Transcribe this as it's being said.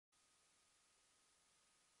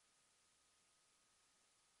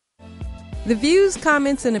The views,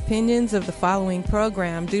 comments, and opinions of the following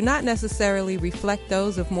program do not necessarily reflect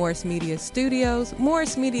those of Morris Media Studios,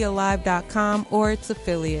 MorrisMediaLive.com, or its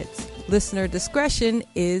affiliates. Listener discretion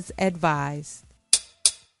is advised.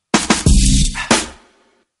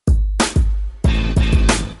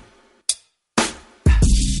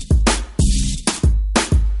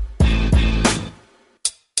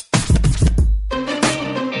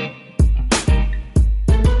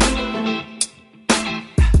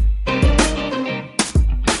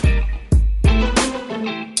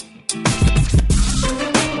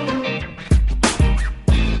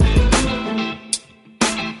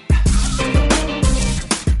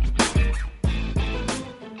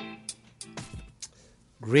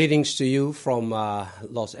 Greetings to you from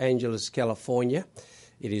Los Angeles, California.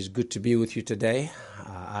 It is good to be with you today.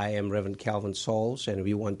 I am Reverend Kelvin Sauls, and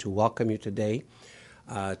we want to welcome you today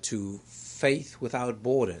to Faith Without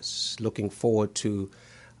Borders. Looking forward to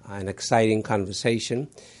an exciting conversation.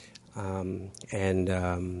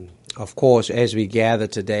 Of course, as we gather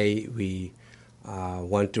today, we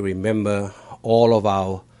want to remember all of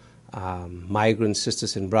our migrant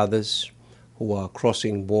sisters and brothers who are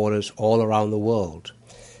crossing borders all around the world.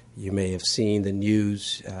 You may have seen the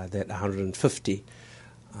news that 150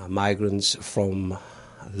 migrants from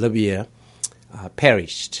Libya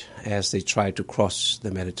perished as they tried to cross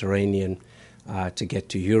the Mediterranean to get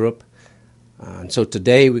to Europe. And so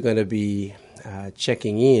today we're going to be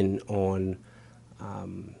checking in on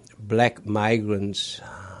black migrants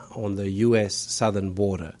on the U.S. southern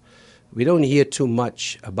border. We don't hear too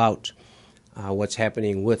much about what's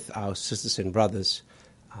happening with our sisters and brothers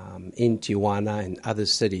in Tijuana and other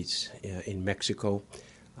cities in Mexico,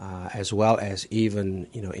 as well as even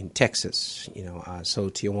in Texas. So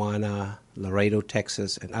Tijuana, Laredo,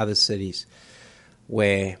 Texas, and other cities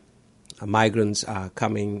where migrants are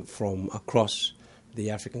coming from across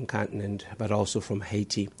the African continent, but also from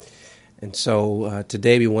Haiti. And so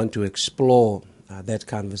today we want to explore that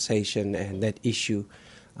conversation and that issue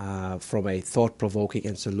from a thought-provoking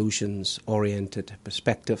and solutions-oriented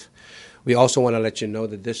perspective. We also want to let you know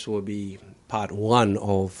that this will be part one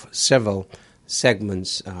of several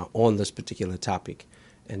segments on this particular topic.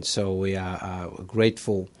 And so we are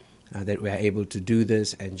grateful that we are able to do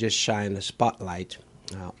this and just shine a spotlight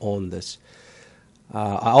on this.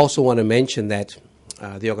 I also want to mention that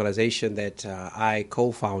the organization that I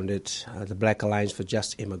co-founded, the Black Alliance for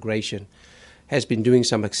Just Immigration, has been doing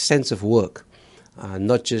some extensive work,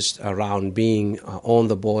 not just around being on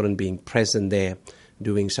the border and being present there,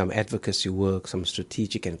 doing some advocacy work, some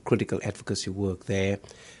strategic and critical advocacy work there.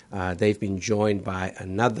 They've been joined by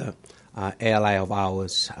another ally of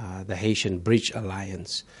ours, the Haitian Bridge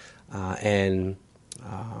Alliance. And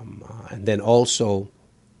then also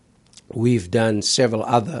we've done several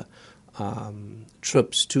other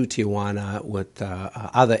trips to Tijuana with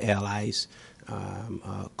other allies,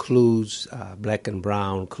 CLUES, Black and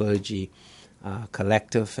Brown Clergy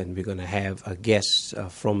Collective, and we're going to have a guest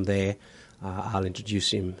from there. I'll introduce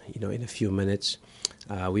him, in a few minutes.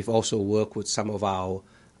 We've also worked with some of our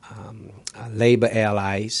labor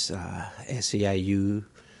allies, SEIU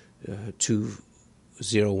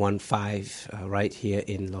 2015, right here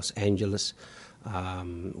in Los Angeles.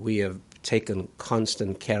 We have taken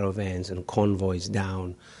constant caravans and convoys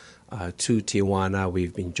down to Tijuana.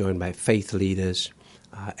 We've been joined by faith leaders,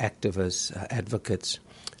 activists, advocates,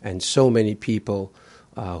 and so many people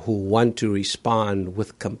who want to respond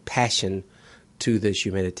with compassion to this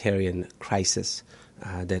humanitarian crisis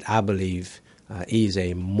that I believe is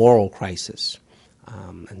a moral crisis.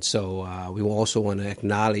 And so we also want to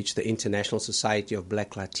acknowledge the International Society of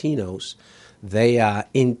Black Latinos. They are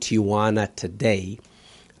in Tijuana today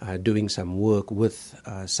doing some work with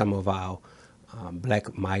some of our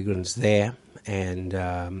black migrants there and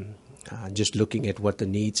just looking at what the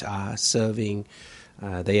needs are, serving.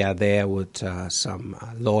 They are there with some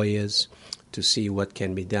lawyers to see what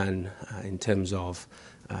can be done in terms of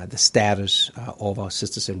the status of our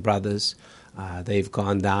sisters and brothers. They've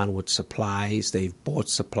gone down with supplies. They've bought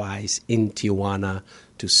supplies in Tijuana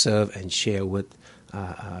to serve and share with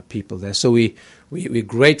people there. So we're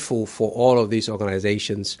grateful for all of these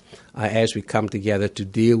organizations as we come together to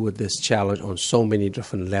deal with this challenge on so many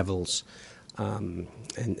different levels, and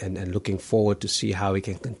looking forward to see how we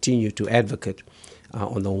can continue to advocate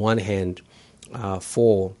on the one hand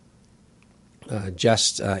for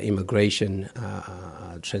just immigration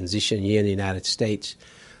transition here in the United States,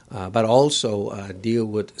 but also deal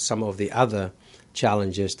with some of the other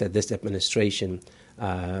challenges that this administration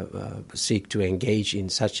seek to engage in,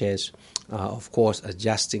 such as, of course,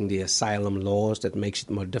 adjusting the asylum laws that makes it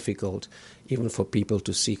more difficult even for people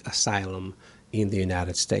to seek asylum in the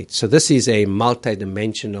United States. So this is a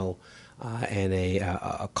multidimensional and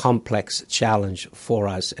a complex challenge for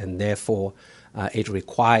us, and therefore it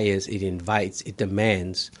requires, it invites, it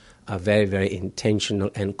demands a very, very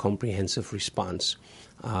intentional and comprehensive response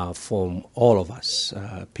from all of us,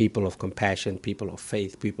 people of compassion, people of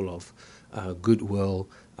faith, people of goodwill,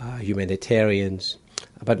 humanitarians,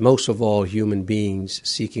 but most of all, human beings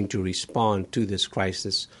seeking to respond to this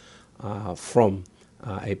crisis from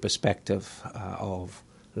a perspective of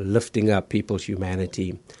lifting up people's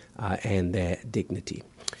humanity and their dignity.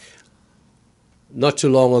 Not too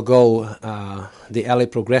long ago, the LA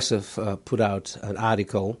Progressive put out an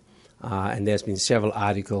article, and there's been several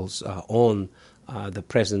articles on the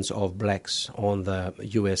presence of blacks on the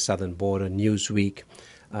U.S. southern border. Newsweek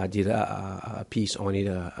did a piece on it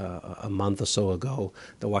a month or so ago.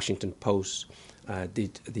 The Washington Post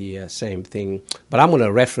did the same thing. But I'm going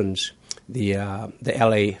to reference the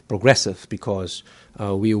LA Progressive because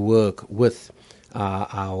we work with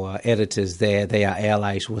our editors there. They are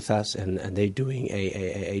allies with us, and they're doing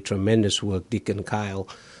a tremendous work, Dick and Kyle.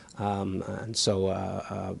 And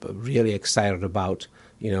so really excited about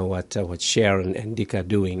what Sharon and Dick are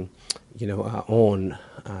doing on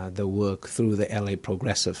the work through the LA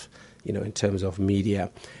Progressive in terms of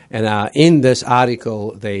media. And in this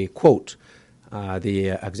article they quote the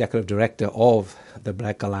executive director of the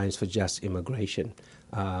Black Alliance for Just Immigration,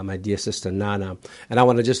 my dear sister Nana, and I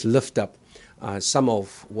want to just lift up some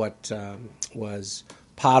of what was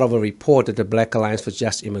part of a report that the Black Alliance for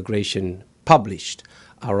Just Immigration published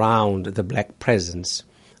around the black presence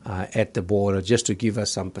at the border, just to give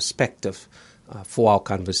us some perspective for our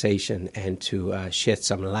conversation and to shed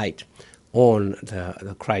some light on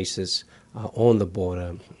the crisis on the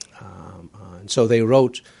border. And so they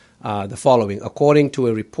wrote the following. According to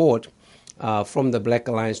a report from the Black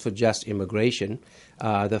Alliance for Just Immigration,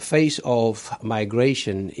 the face of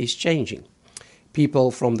migration is changing.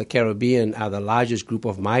 People from the Caribbean are the largest group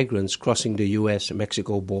of migrants crossing the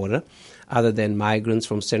U.S.-Mexico border, other than migrants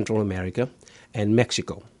from Central America and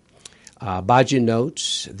Mexico. Baji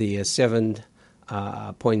notes the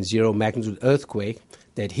 7.0 magnitude earthquake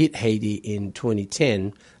that hit Haiti in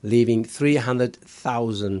 2010, leaving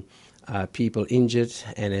 300,000 people injured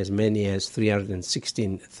and as many as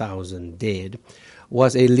 316,000 dead,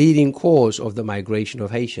 was a leading cause of the migration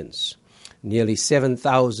of Haitians. Nearly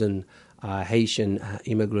 7,000 Haitian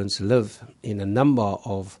immigrants live in a number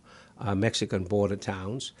of Mexican border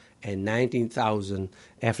towns, and 19,000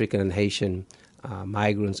 African and Haitian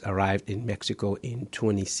migrants arrived in Mexico in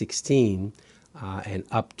 2016, and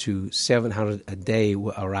up to 700 a day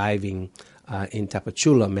were arriving in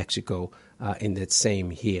Tapachula, Mexico, in that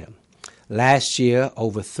same year. Last year,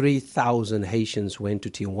 over 3,000 Haitians went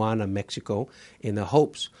to Tijuana, Mexico, in the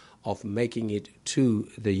hopes of making it to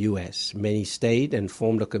the U.S. Many stayed and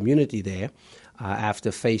formed a community there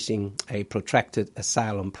after facing a protracted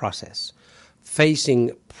asylum process.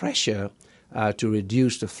 Facing pressure to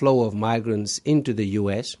reduce the flow of migrants into the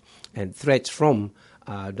U.S. and threats from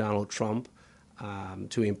Donald Trump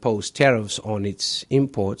to impose tariffs on its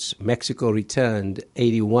imports, Mexico returned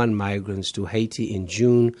 81 migrants to Haiti in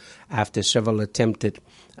June after several attempted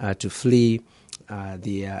to flee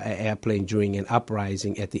the airplane during an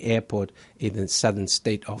uprising at the airport in the southern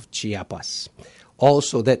state of Chiapas.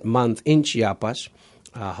 Also that month in Chiapas,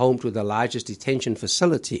 home to the largest detention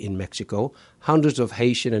facility in Mexico, hundreds of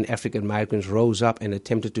Haitian and African migrants rose up and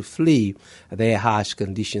attempted to flee their harsh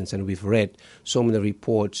conditions, and we've read so many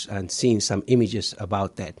reports and seen some images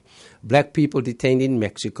about that. Black people detained in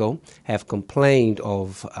Mexico have complained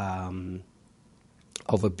of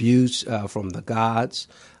abuse from the guards,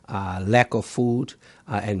 lack of food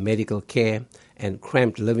and medical care, and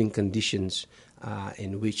cramped living conditions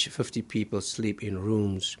in which 50 people sleep in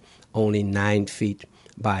rooms only 9 feet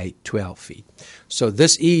by 12 feet. So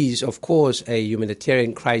this is, of course, a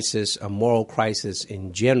humanitarian crisis, a moral crisis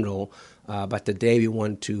in general, but today we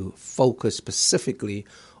want to focus specifically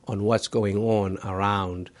on what's going on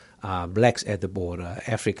around blacks at the border,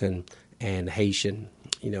 African and Haitian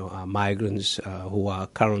migrants who are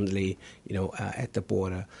currently, at the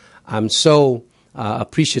border. I'm so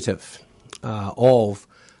appreciative of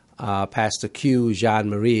Pastor Q,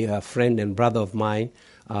 Jean-Marie, a friend and brother of mine,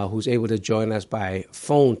 who's able to join us by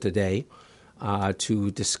phone today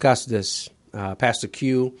to discuss this. Pastor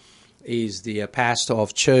Q is the pastor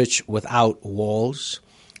of Church Without Walls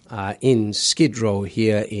in Skid Row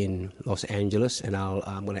here in Los Angeles, and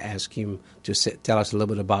I'm going to ask him to tell us a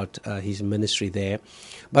little bit about his ministry there.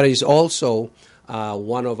 But he's also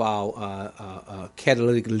one of our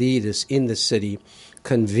catalytic leaders in the city,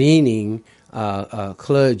 convening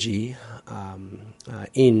clergy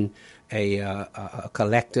in a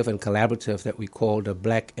collective and collaborative that we call the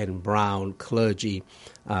Black and Brown Clergy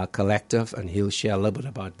Collective, and he'll share a little bit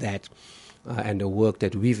about that and the work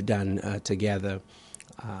that we've done together.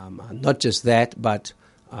 Not just that, but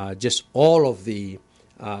just all of the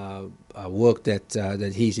work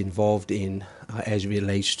that he's involved in as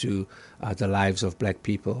relates to the lives of black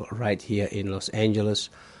people right here in Los Angeles,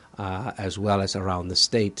 as well as around the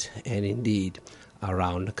state and indeed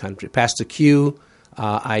around the country. Pastor Q,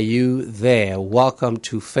 are you there? Welcome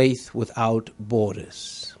to Faith Without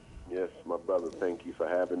Borders. Yes, my brother, thank you for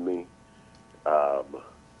having me.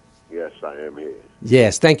 Yes, I am here.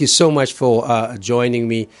 Yes, thank you so much for joining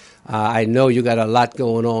me. I know you got a lot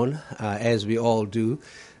going on, as we all do,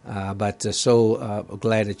 but so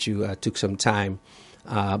glad that you took some time.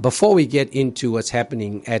 Before we get into what's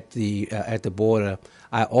happening at the border,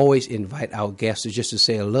 I always invite our guests to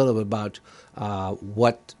say a little bit about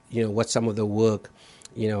what some of the work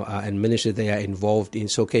and ministry they are involved in.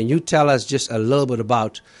 So, can you tell us just a little bit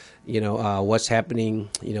about what's happening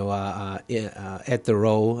at the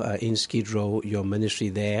Row in Skid Row, your ministry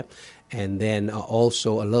there, and then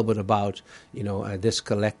also a little bit about this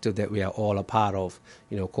collective that we are all a part of,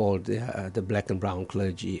 called the Black and Brown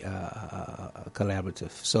Clergy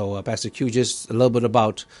Collaborative. So, Pastor Q, just a little bit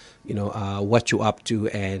about what you're up to,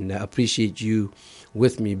 and appreciate you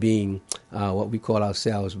with me being what we call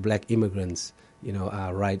ourselves black immigrants,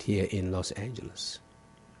 right here in Los Angeles.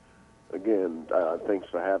 Again, thanks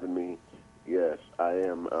for having me. Yes, I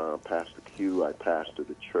am Pastor Q. I pastor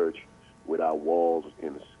the church Without Walls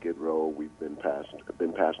in Skid Row. We've been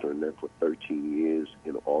pastoring there for 13 years.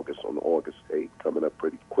 On August 8th, coming up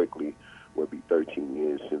pretty quickly, will be 13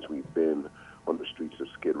 years since we've been on the streets of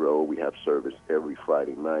Skid Row. We have service every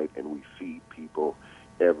Friday night, and we feed people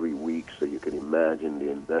every week. So you can imagine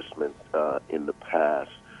the investment in the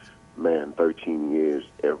past. 13 years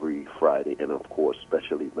every Friday, and of course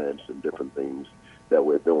special events and different things that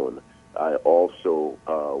we're doing. I also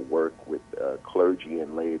work with Clergy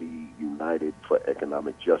and Laity United for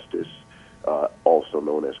Economic Justice, also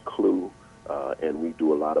known as CLU, and we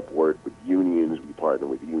do a lot of work with unions. We partner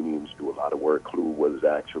with unions, do a lot of work. CLU was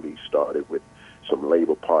actually started with some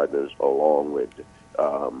labor partners along with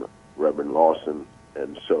Reverend Lawson,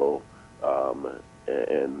 and so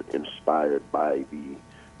and inspired by the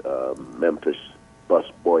Memphis bus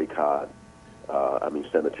boycott,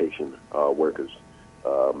 sanitation workers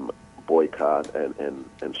boycott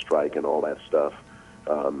and strike and all that stuff.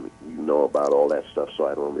 You know about all that stuff, so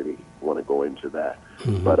I don't really want to go into that.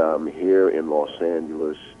 Mm-hmm. But here in Los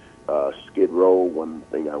Angeles, Skid Row, one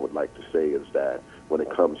thing I would like to say is that when it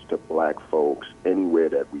comes to black folks, anywhere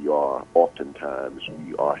that we are, oftentimes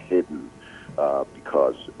we are hidden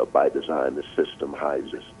because by design the system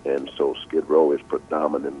hides us. And so Skid Row is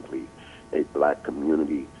predominantly a black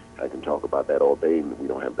community. I can talk about that all day, and we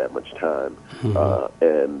don't have that much time. Mm-hmm.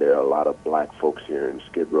 And there are a lot of black folks here in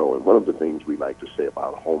Skid Row. And one of the things we like to say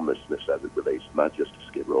about homelessness as it relates not just to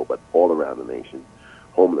Skid Row, but all around the nation,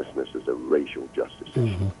 homelessness is a racial justice issue.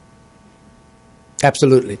 Mm-hmm.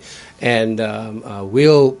 Absolutely. And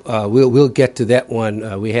we'll get to that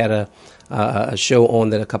one. We had a show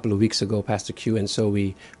on that a couple of weeks ago, Pastor Q, and so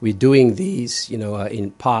we're doing these,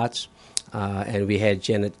 in parts. And we had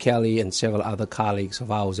Janet Kelly and several other colleagues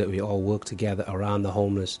of ours that we all work together around the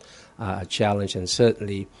homeless challenge. And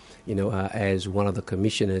certainly, as one of the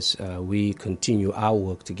commissioners, we continue our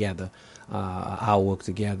work together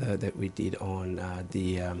that we did on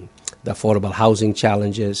the affordable housing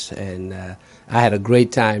challenges. And I had a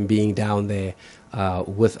great time being down there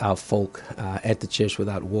with our folk at the Church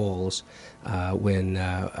Without Walls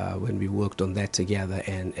when we worked on that together,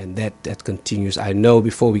 and that continues. I know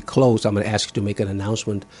before we close, I'm going to ask you to make an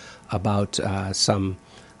announcement about some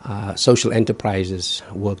social enterprises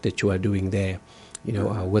work that you are doing there,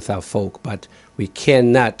 with our folk. But we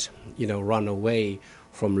cannot, run away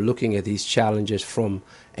from looking at these challenges from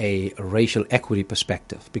a racial equity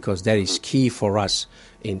perspective, because that is key for us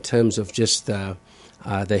in terms of just the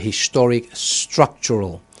historic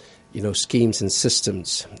structural schemes and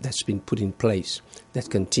systems that's been put in place that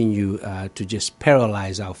continue to just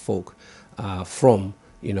paralyze our folk from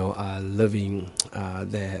living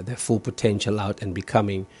their full potential out and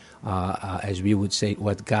becoming, as we would say,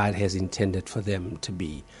 what God has intended for them to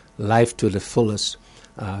be. Life to the fullest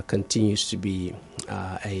continues to be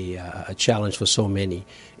a challenge for so many,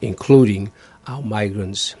 including our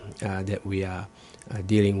migrants that we are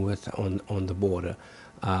dealing with on the border.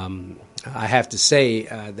 I have to say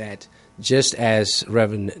that just as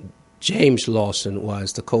Reverend James Lawson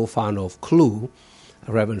was the co-founder of CLU,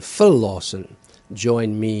 Reverend Phil Lawson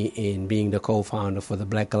joined me in being the co-founder for the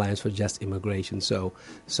Black Alliance for Just Immigration. So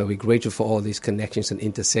we're grateful for all these connections and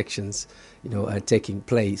intersections, taking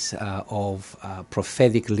place of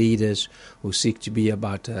prophetic leaders who seek to be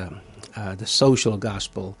about the social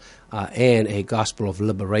gospel and a gospel of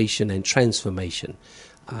liberation and transformation.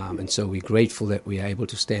 And so we're grateful that we are able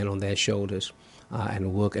to stand on their shoulders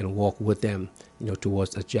and work and walk with them,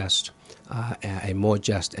 towards a more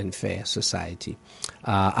just and fair society.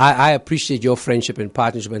 I appreciate your friendship and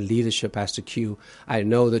partnership and leadership, Pastor Q. I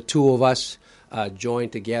know the two of us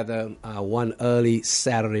joined together one early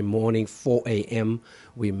Saturday morning, 4 a.m.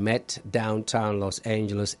 We met downtown Los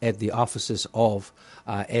Angeles at the offices of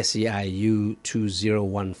SEIU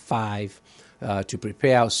 2015 to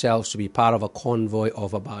prepare ourselves to be part of a convoy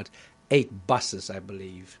of about 8 buses, I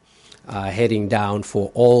believe, heading down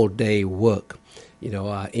for all-day work,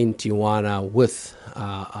 in Tijuana with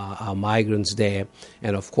our migrants there.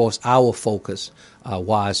 And, of course, our focus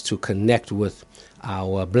was to connect with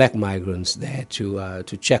our black migrants there, to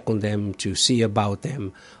check on them, to see about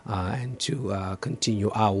them, and to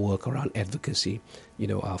continue our work around advocacy,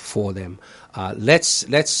 for them.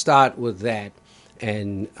 Let's start with that,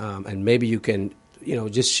 and maybe you can,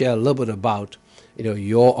 just share a little bit about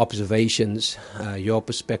your observations, your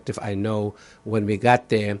perspective. I know when we got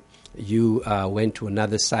there, you went to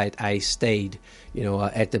another site. I stayed,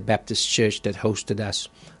 at the Baptist church that hosted us,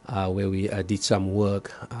 where we did some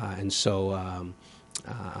work. And so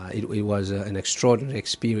it was an extraordinary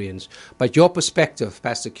experience. But your perspective,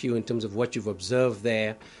 Pastor Q, in terms of what you've observed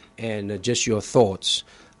there and just your thoughts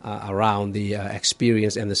around the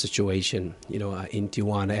experience and the situation, in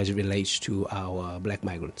Tijuana as it relates to our black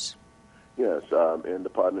migrants. Yes, and the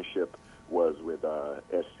partnership was with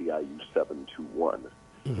SCIU 721.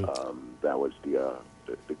 That was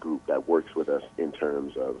the group that works with us in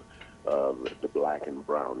terms of the Black and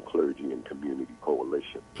Brown Clergy and Community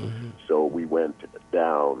Coalition. So we went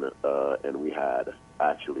down and we had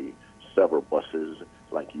actually several buses,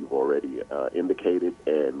 like you've already indicated,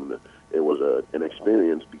 and it was an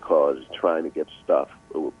experience because trying to get stuff,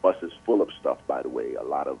 buses full of stuff, by the way, a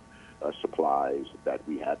lot of supplies that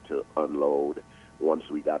we had to unload. Once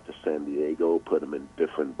we got to San Diego, put them in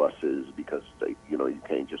different buses because you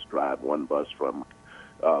can't just drive one bus from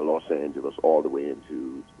Los Angeles all the way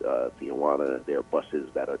into Tijuana. There are buses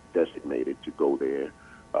that are designated to go there,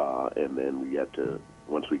 and then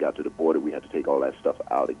once we got to the border, we had to take all that stuff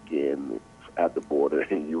out again at the border,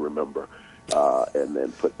 and you remember, and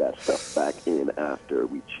then put that stuff back in after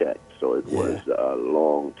we checked. So it was a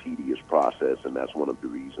long, tedious process, and that's one of the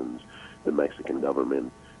reasons the Mexican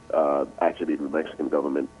government,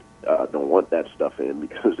 don't want that stuff in,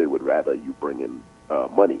 because they would rather you bring in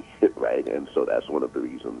money, right? And so that's one of the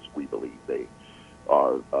reasons we believe they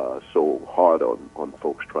are so hard on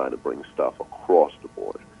folks trying to bring stuff across the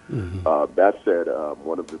border. That said,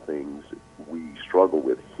 one of the things we struggle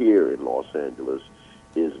with here in Los Angeles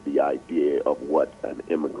is the idea of what an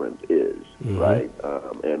immigrant is, right?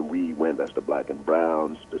 And we went as the Black and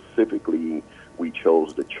Brown. Specifically, we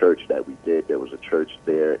chose the church that we did. There's a church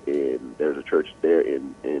there in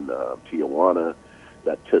Tijuana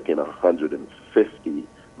that took in 150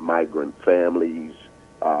 migrant families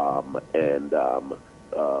from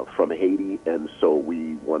Haiti, and so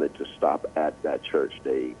we wanted to stop at that church.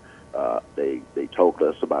 They told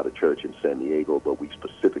us about a church in San Diego, but we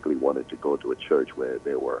specifically wanted to go to a church where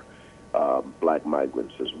there were black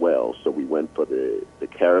migrants as well. So we went for the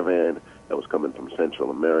caravan that was coming from Central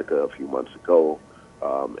America a few months ago,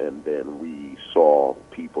 and then we saw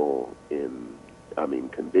people in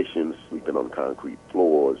conditions, sleeping on concrete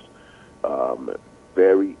floors.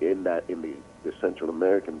 In the Central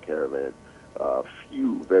American caravan,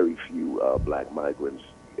 very few black migrants.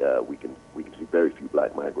 We can see very few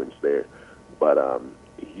black migrants there, but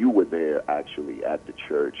you were there actually at the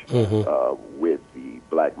church with the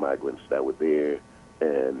black migrants that were there,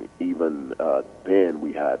 and even then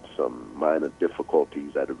we had some minor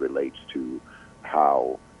difficulties as it relates to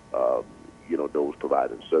how those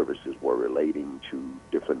providing services were relating to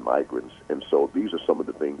different migrants. And so these are some of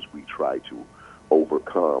the things we try to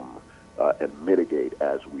overcome and mitigate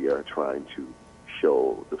as we are trying to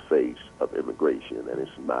show the face of immigration. And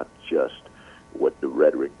it's not just what the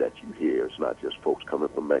rhetoric that you hear. It's not just folks coming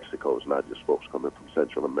from Mexico. It's not just folks coming from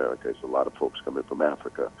Central America. It's a lot of folks coming from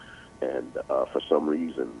Africa. And for some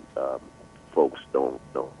reason, folks don't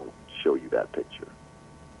show you that picture.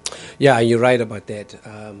 Yeah, you're right about that.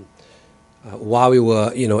 While we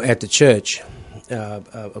were, at the church,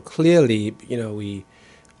 clearly,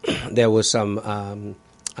 there was some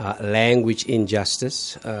language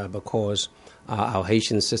injustice because Our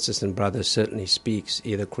Haitian sisters and brothers certainly speak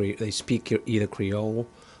either Creole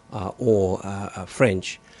or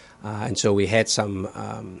French, and so we had some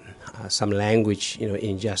language,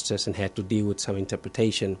 injustice, and had to deal with some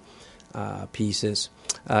interpretation pieces.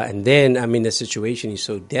 And then, the situation is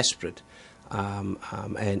so desperate.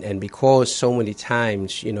 And because so many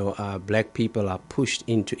times, black people are pushed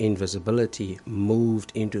into invisibility,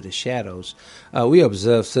 moved into the shadows, we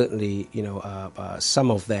observe certainly,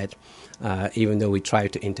 some of that, even though we try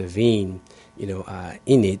to intervene,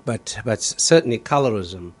 in it. But certainly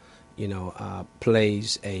colorism,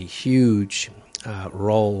 plays a huge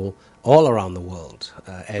role all around the world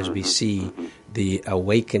as we see the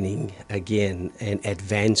awakening again and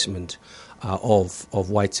advancement of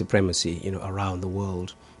white supremacy, around the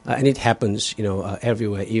world, and it happens,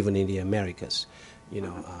 everywhere, even in the Americas,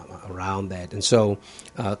 around that. And so,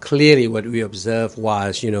 clearly, what we observed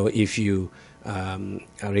was, if you,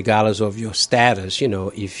 regardless of your status,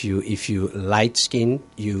 if you light skinned,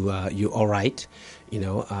 you all right,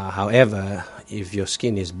 however, if your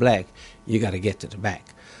skin is black, you got to get to the back.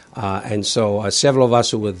 And so, several of us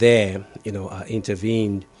who were there,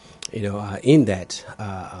 intervened, in that,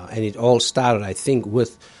 and it all started, I think,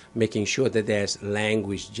 with making sure that there's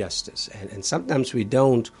language justice, and sometimes we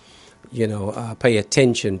don't, pay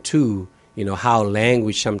attention to, how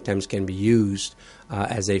language sometimes can be used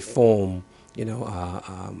as a form,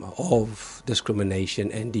 of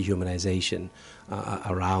discrimination and dehumanization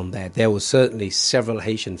around that. There were certainly several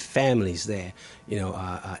Haitian families there,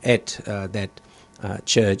 at that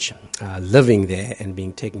church, living there and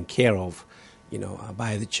being taken care of,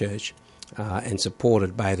 by the church and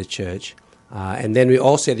supported by the church. And then we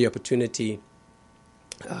also had the opportunity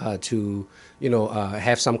to,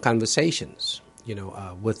 have some conversations,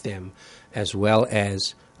 with them, as well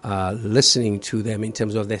as listening to them in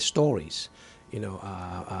terms of their stories.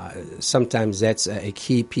 Sometimes that's a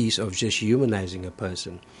key piece of just humanizing a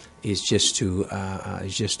person, is just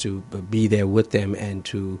to be there with them and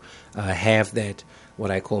to have that, what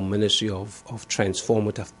I call ministry of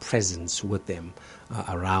transformative presence with them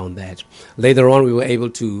around that. Later on, we were able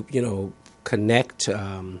to, connect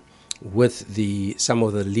with some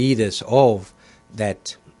of the leaders of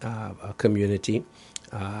that community.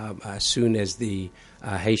 As soon as the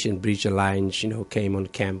Haitian Breach Alliance, came on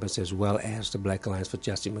campus, as well as the Black Alliance for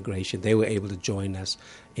Just Immigration, they were able to join us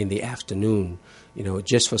in the afternoon,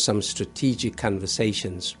 just for some strategic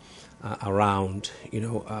conversations around,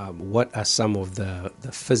 what are some of the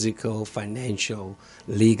physical, financial,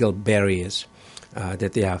 legal barriers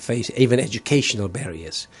that they are facing, even educational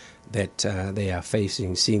barriers that they are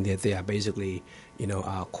facing, seeing that they are basically,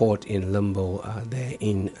 caught in limbo there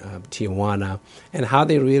in Tijuana, and how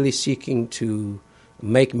they're really seeking to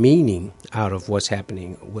make meaning out of what's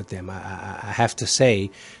happening with them. I have to say,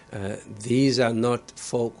 these are not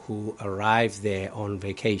folk who arrive there on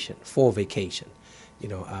vacation, for vacation.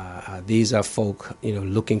 These are folk,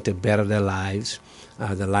 looking to better their lives,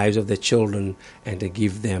 the lives of their children, and to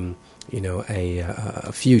give them,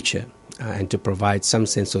 a future, and to provide some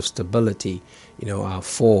sense of stability,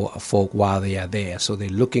 for folk while they are there. So they're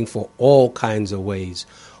looking for all kinds of ways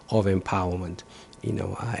of empowerment,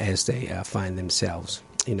 as they find themselves,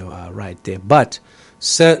 right there. But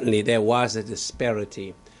certainly there was a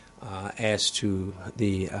disparity as to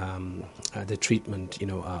the treatment,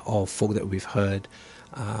 of folk that we've heard.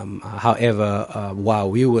 However, while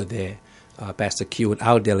we were there, Pastor Q, with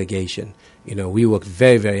our delegation, we worked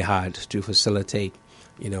very, very hard to facilitate,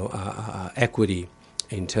 equity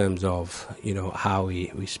in terms of, how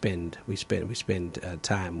we spend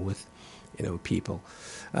time with, people.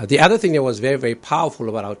 The other thing that was very, very powerful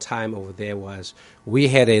about our time over there was we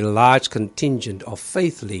had a large contingent of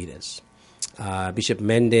faith leaders. Bishop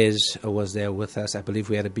Mendez was there with us. I believe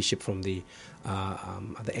we had a bishop from the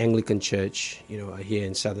Anglican Church, here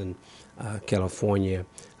in Southern California.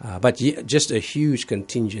 But just a huge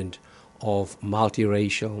contingent of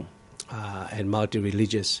multiracial and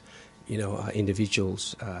multi-religious,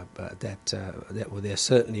 individuals that were there.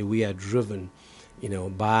 Certainly, we are driven,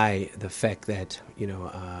 by the fact that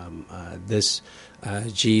this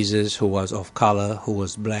Jesus, who was of color, who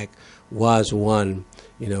was black, was one,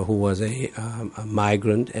 who was a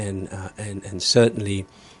migrant, and certainly,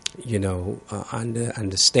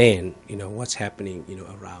 understand, what's happening,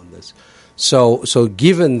 around us. So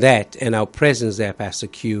given that and our presence there, Pastor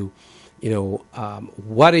Q,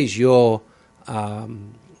 what is your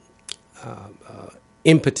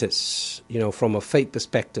impetus, from a faith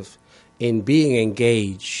perspective, in being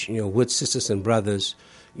engaged, with sisters and brothers,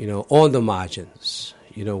 on the margins,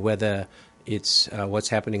 whether it's what's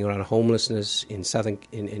happening around homelessness in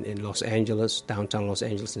Los Angeles, downtown Los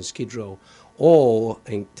Angeles, and Skid Row, or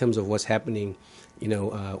in terms of what's happening,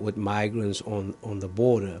 with migrants on the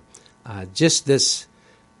border, just this,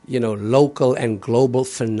 local and global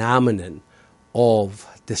phenomenon of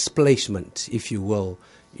displacement, if you will,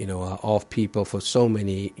 of people for so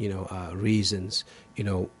many, reasons.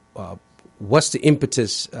 What's the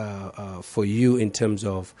impetus for you in terms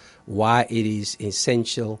of why it is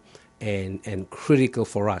essential and critical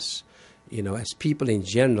for us, as people in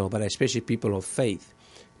general, but especially people of faith,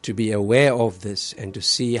 to be aware of this and to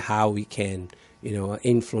see how we can,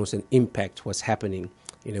 influence and impact what's happening,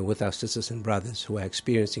 with our sisters and brothers who are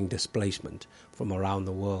experiencing displacement from around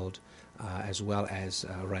the world, as well as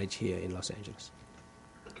right here in Los Angeles?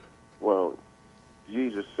 Well,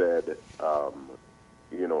 Jesus said,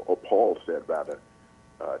 or Paul said rather,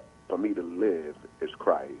 for me to live is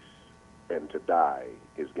Christ, and to die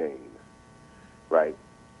is gain, right?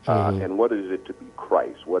 And what is it to be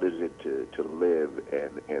Christ? What is it to live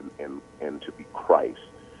and to be Christ?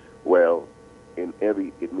 Well,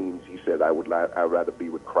 it means, he said, I'd rather be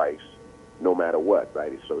with Christ no matter what,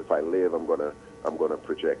 right? So if I live, I'm gonna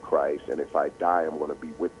project Christ, and if I die, I'm gonna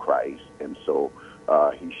be with Christ. And so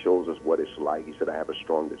he shows us what it's like. He said, I have a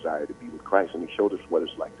strong desire to be with Christ, and he showed us what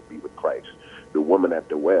it's like to be with Christ. The woman at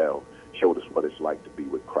the well showed us what it's like to be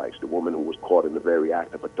with Christ. The woman who was caught in the very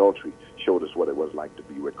act of adultery showed us what it was like to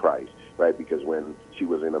be with Christ, right? Because when she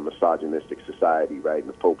was in a misogynistic society, right,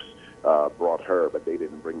 and the folks brought her, but they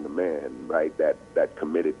didn't bring the man, right, that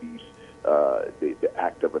committed these the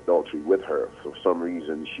act of adultery with her. For some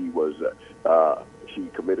reason, she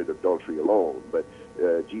committed adultery alone, but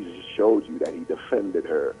Jesus showed you that he defended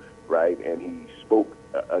her, right, and he spoke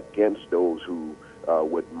against those who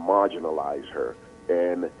would marginalize her.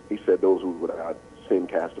 And he said, those who without sin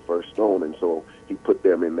cast the first stone. And so he put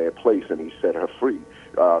them in their place, and he set her free.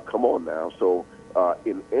 Come on now. So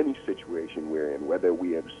in any situation we're in, whether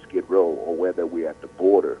we're at Skid Row or whether we're at the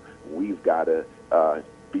border, we've got to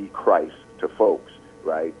be Christ to folks,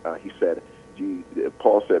 right? He said,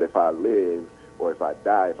 Paul said, if I live or if I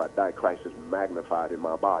die, Christ is magnified in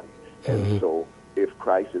my body. And so if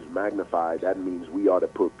Christ is magnified, that means we ought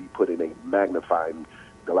to be put in a magnifying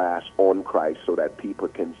glass on Christ so that people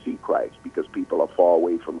can see Christ, because people are far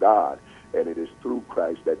away from God, and it is through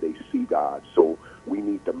Christ that they see God. So we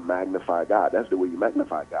need to magnify God. That's the way you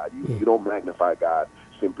magnify God. You don't magnify God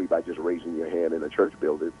simply by just raising your hand in a church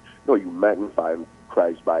building. No, you magnify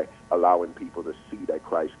Christ by allowing people to see that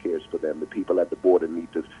Christ cares for them. The people at the border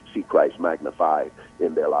need to see Christ magnified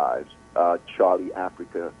in their lives. Charlie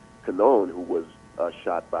Africa Canone, who was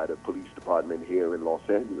shot by the police department here in Los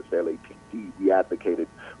Angeles, LAPD. We advocated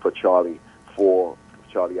for Charlie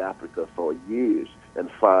Africa for years,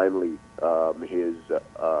 and finally his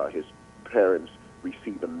parents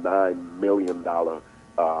received a $9 million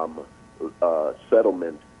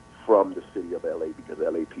settlement from the city of LA because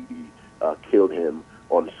LAPD killed him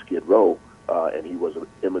on Skid Row, and he was an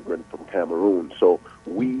immigrant from Cameroon. So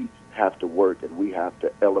we have to work, and we have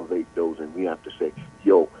to elevate those, and we have to say,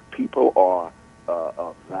 people are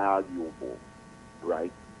valuable,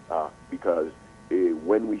 right? Because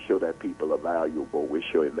when we show that people are valuable, we're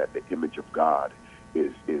showing that the image of God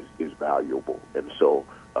is valuable. And so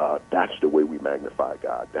that's the way we magnify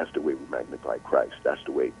God. That's the way we magnify Christ. That's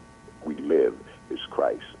the way we live is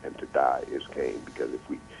Christ, and to die is gain. Because if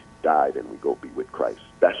we die, then we go be with Christ.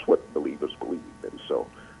 That's what believers believe, and so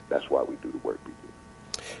that's why we do the work we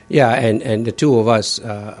do. Yeah, and the two of us,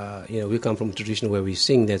 we come from a tradition where we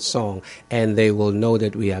sing that song, and they will know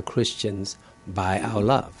that we are Christians by our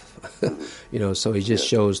love. So it just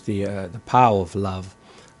shows the power of love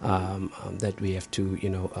that we have to,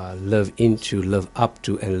 live into, live up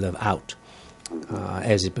to, and live out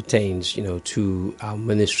as it pertains, to our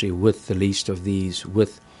ministry with the least of these,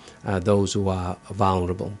 with those who are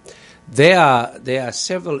vulnerable. There are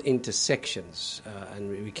several intersections, and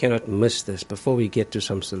we cannot miss this before we get to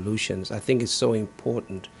some solutions. I think it's so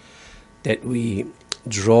important that we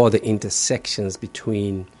draw the intersections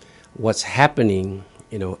between what's happening,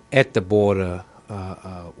 at the border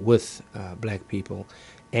with black people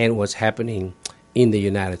and what's happening in the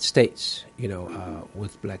United States,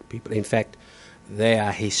 with black people. In fact, there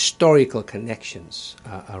are historical connections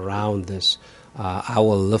around this. I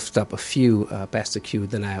will lift up a few, Pastor Q,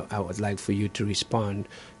 then I would like for you to respond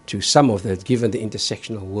to some of that, given the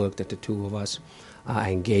intersectional work that the two of us are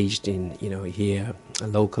engaged in, here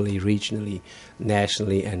locally, regionally,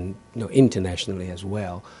 nationally, and internationally as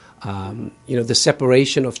well. The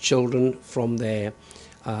separation of children from their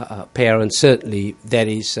parents. Certainly, that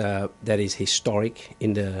is historic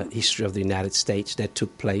in the history of the United States. That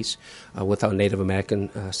took place with our Native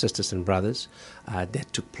American sisters and brothers.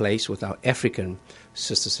 That took place with our African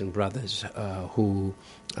sisters and brothers who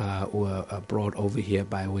were brought over here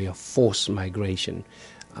by way of forced migration.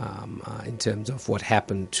 In terms of what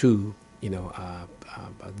happened to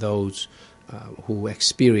those who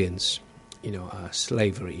experience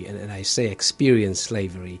slavery, and I say experience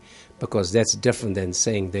slavery because that's different than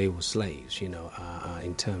saying they were slaves.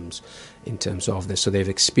 In terms of this, so they've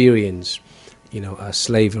experienced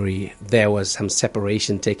slavery. There was some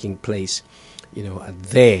separation taking place.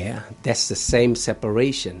 There, that's the same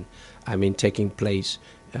separation. Taking place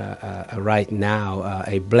right now.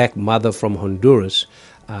 A black mother from Honduras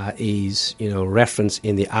is referenced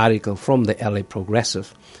in the article from the LA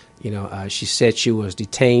Progressive. She said she was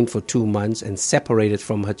detained for 2 months and separated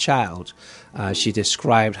from her child. She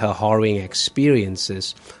described her harrowing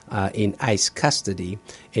experiences in ICE custody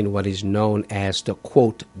in what is known as the,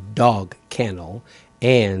 quote, dog kennel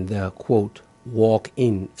and the, quote,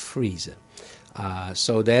 walk-in freezer.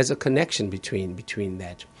 So there's a connection between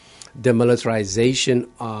that. The militarization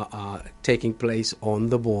taking place on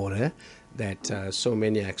the border that so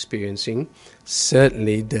many are experiencing.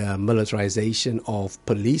 Certainly the militarization of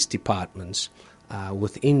police departments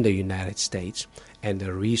within the United States and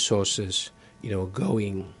the resources,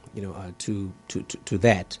 going, to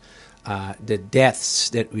that. The deaths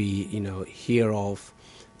that we, hear of,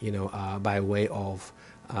 by way of,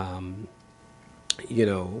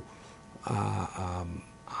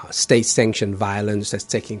 state-sanctioned violence that's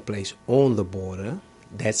taking place on the border.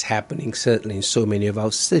 That's happening certainly in so many of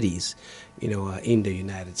our cities, in the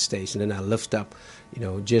United States. And then I lift up,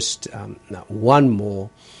 just one more,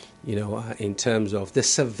 in terms of the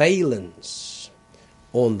surveillance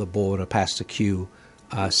on the border, Pastor Q.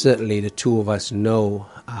 Certainly the two of us know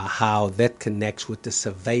how that connects with the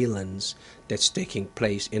surveillance that's taking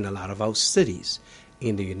place in a lot of our cities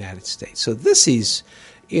in the United States. So this is,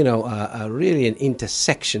 really an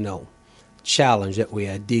intersectional challenge that we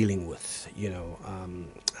are dealing with,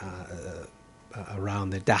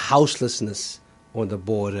 around it. The houselessness on the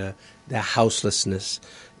border, the houselessness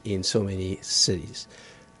in so many cities.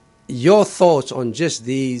 Your thoughts on just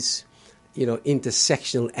these,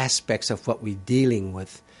 intersectional aspects of what we're dealing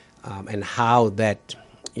with, and how that,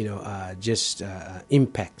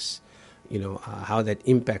 impacts, how that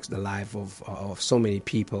impacts the life of so many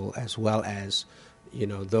people, as well as,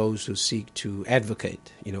 those who seek to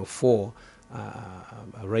advocate, for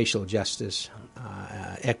racial justice,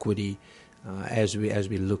 equity, as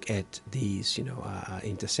we look at these,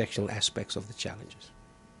 intersectional aspects of the challenges.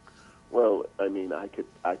 Well, I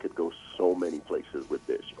could go so many places with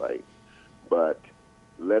this, right? But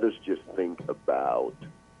let us just think about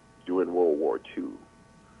during World War II,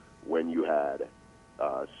 when you had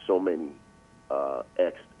so many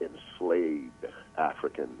ex-enslaved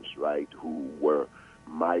Africans, right, who were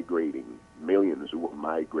migrating, millions who were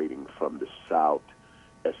migrating from the South,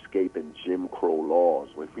 escaping Jim Crow laws.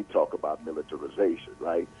 When we talk about militarization,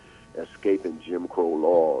 right, escaping Jim Crow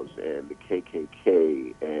laws and the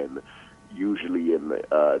KKK, and usually in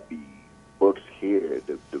the books here,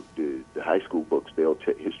 the high school books,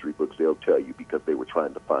 history books, they'll tell you because they were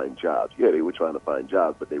trying to find jobs. Yeah, they were trying to find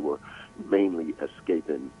jobs, but they were mainly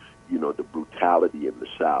escaping, the brutality in the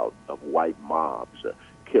South of white mobs,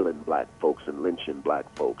 killing black folks and lynching black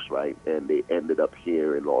folks, right? And they ended up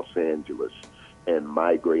here in Los Angeles and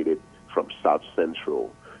migrated from South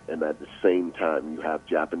Central. And at the same time, you have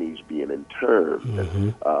Japanese being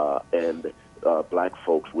interned, and black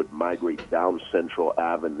folks would migrate down Central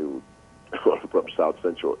Avenue from South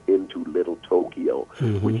Central into Little Tokyo,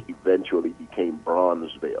 which eventually became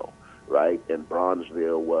Bronzeville, right? And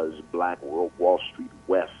Bronzeville was Black Wall Street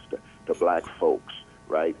West to black folks,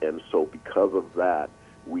 right? And so because of that,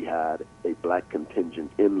 we had a black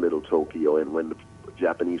contingent in Little Tokyo, and when the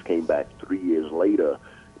Japanese came back 3 years later,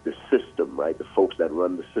 the system, right, the folks that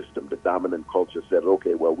run the system, the dominant culture said,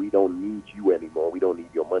 okay, well, we don't need you anymore. We don't need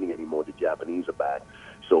your money anymore. The Japanese are back,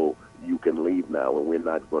 so you can leave now, and we're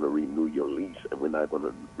not going to renew your lease, and we're not going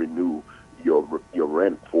to renew your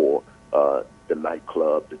rent for the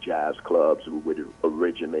nightclub, the jazz clubs who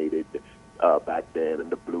originated back then, and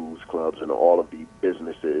the blues clubs, and all of the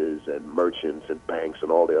businesses and merchants and banks and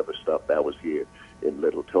all the other stuff that was here in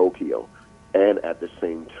Little Tokyo. And at the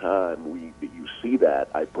same time, you see that.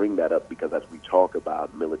 I bring that up because as we talk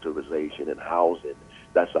about militarization and housing,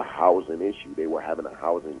 that's a housing issue. They were having a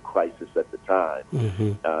housing crisis at the time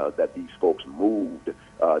that these folks moved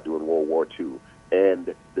during World War II.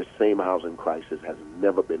 And the same housing crisis has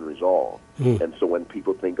never been resolved. And so when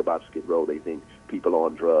people think about Skid Row, they think people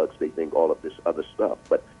on drugs, they think all of this other stuff.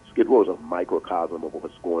 But Skid Row is a microcosm of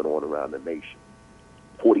what's going on around the nation.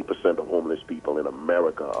 40% of homeless people in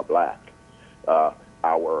America are black.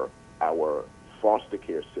 Our foster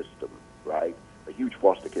care system, right? A huge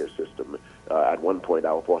foster care system. At one point,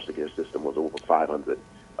 our foster care system was over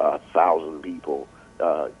 500,000 people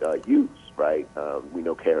youth, right? We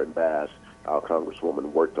know Karen Bass, our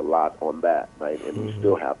congresswoman, worked a lot on that, right? And we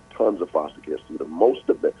still have tons of foster care students. Most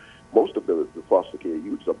of the foster care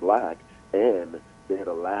youths are black, and they're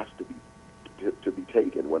the last to be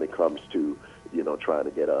taken when it comes to, you know, trying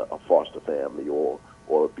to get a foster family or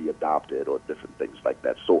be adopted or different things like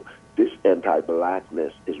that. So this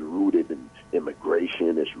anti-blackness is rooted in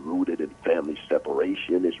immigration, it's rooted in family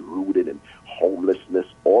separation, it's rooted in homelessness,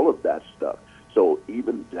 all of that stuff. So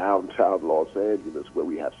even downtown Los Angeles, where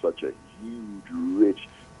we have such a huge, rich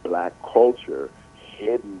black culture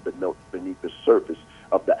hidden beneath the surface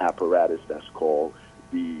of the apparatus that's called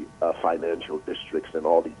the financial districts and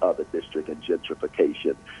all the other district and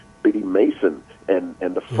gentrification. Biddy Mason and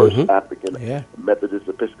the first African Methodist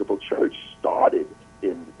Episcopal Church started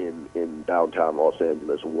in downtown Los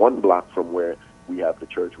Angeles, one block from where we have the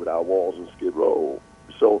Church Without Walls in Skid Row.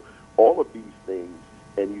 So all of these things,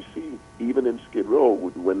 and you see, even in Skid Row,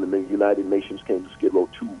 when the United Nations came to Skid Row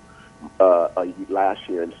last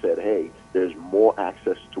year and said, hey, there's more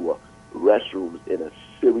access to restrooms in a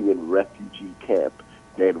Syrian refugee camp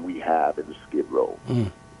than we have in Skid Row.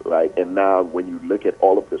 Right? And now when you look at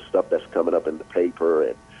all of the stuff that's coming up in the paper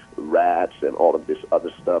and rats and all of this other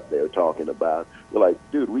stuff they're talking about, we're like,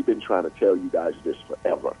 dude, we've been trying to tell you guys this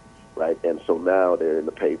forever, right? And so now they're in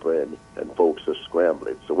the paper and folks are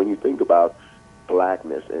scrambling. So when you think about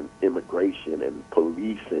blackness and immigration and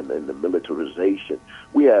policing and the militarization,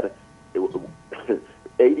 we had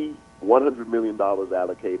 $100 million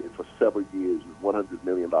allocated for several years, $100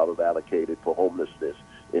 million allocated for homelessness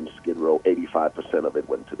in Skid Row. 85% of it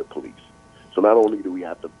went to the police. So not only do we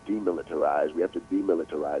have to demilitarize, we have to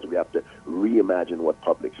reimagine what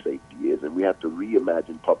public safety is, and we have to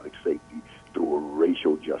reimagine public safety through a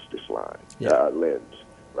racial justice lens,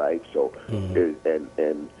 right? So,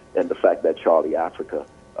 and the fact that Charlie Africa,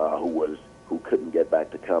 who couldn't get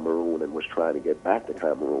back to Cameroon and was trying to get back to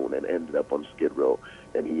Cameroon and ended up on Skid Row,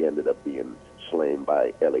 and he ended up being slain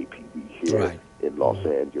by LAPD here in Los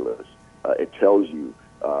Angeles. It tells you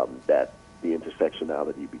that the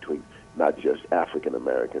intersectionality between not just African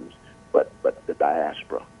Americans, but the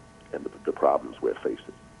diaspora and the problems we're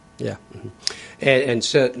facing. Yeah, and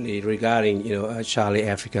certainly regarding Charlie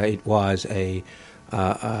Africa, it was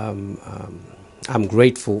I'm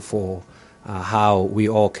grateful for how we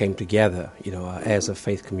all came together, as a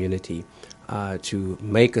faith community, to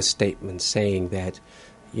make a statement saying that,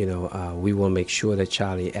 we will make sure that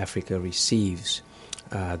Charlie Africa receives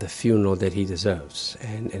the funeral that he deserves,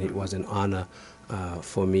 and it was an honor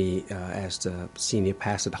for me as the senior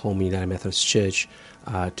pastor at Home United Methodist Church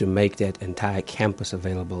to make that entire campus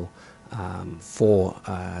available for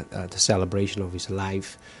the celebration of his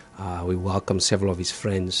life. We welcomed several of his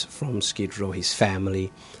friends from Skid Row. His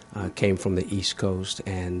family came from the East Coast,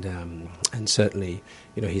 and certainly,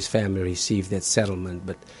 his family received that settlement.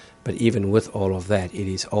 But even with all of that, it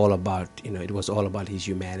is all about, it was all about his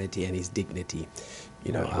humanity and his dignity.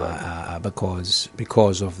 Because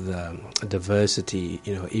of the diversity,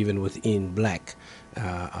 even within black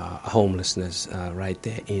homelessness, right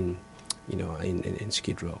there in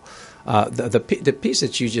Skid Row. The piece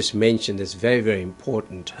that you just mentioned is very, very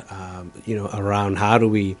important, around how do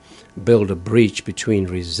we build a bridge between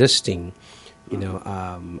resisting,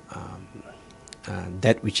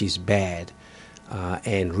 that which is bad,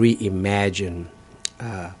 and reimagine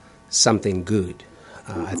something good.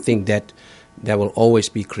 I think that there will always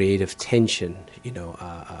be creative tension,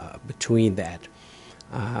 between that.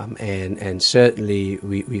 And certainly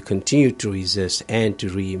we continue to resist and to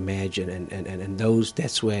reimagine, and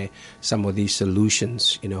that's where some of these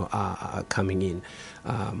solutions, are coming in.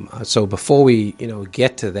 So before we,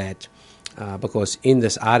 get to that, because in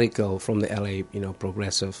this article from the LA,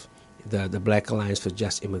 Progressive, the Black Alliance for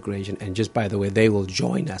Just Immigration, and just by the way, they will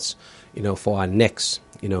join us, for our next,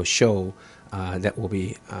 show that will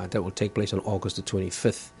take place on August the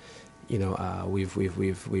 25th.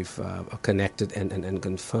 We've connected and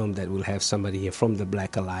confirmed that we'll have somebody here from the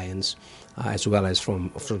Black Alliance, as well as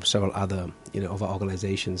from several other of our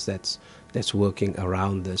organizations that's working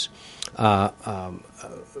around this.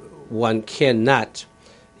 One cannot,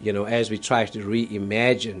 as we try to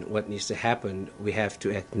reimagine what needs to happen, we have to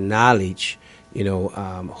acknowledge,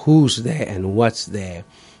 who's there and what's there,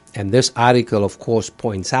 And this article, of course,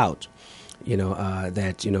 points out,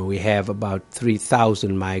 that, we have about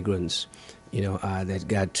 3,000 migrants, that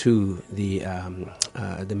got to the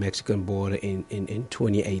Mexican border in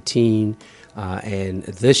 2018. And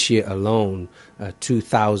this year alone,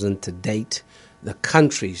 2,000 to date. The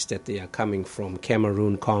countries that they are coming from,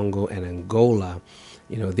 Cameroon, Congo, and Angola,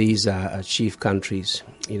 these are chief countries,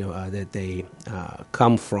 that they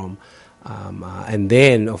come from. And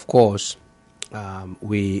then, of course,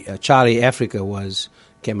 Charlie Africa was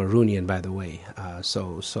Cameroonian, by the way.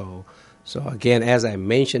 So again, as I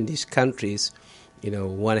mentioned, these countries,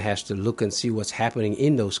 one has to look and see what's happening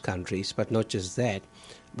in those countries, but not just that,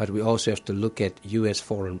 but we also have to look at U.S.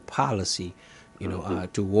 foreign policy,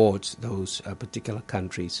 towards those particular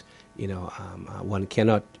countries. One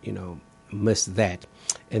cannot, miss that.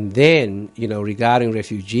 And then, regarding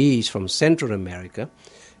refugees from Central America,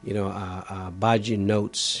 Baji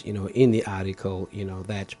notes, in the article,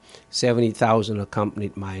 that 70,000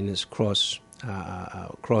 accompanied minors cross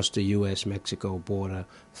the U.S.-Mexico border,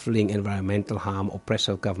 fleeing environmental harm,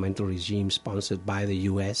 oppressive governmental regimes sponsored by the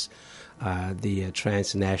U.S., the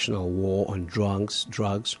transnational war on drugs,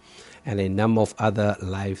 and a number of other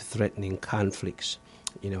life-threatening conflicts,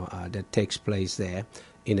 that takes place there.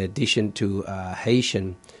 In addition to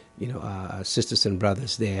Haitian, sisters and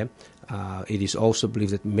brothers there, it is also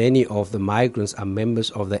believed that many of the migrants are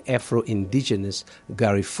members of the Afro-Indigenous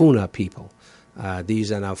Garifuna people.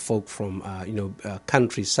 These are now folk from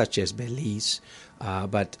countries such as Belize,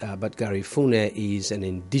 but Garifuna is an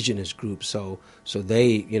indigenous group, so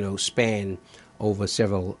they span over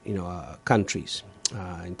several countries.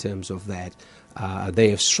 In terms of that, they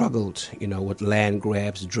have struggled with land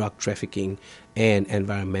grabs, drug trafficking, and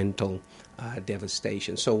environmental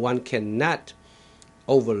devastation. So one cannot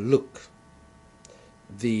overlook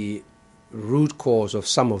the root cause of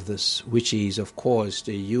some of this, which is, of course,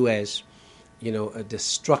 the U.S. A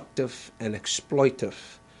destructive and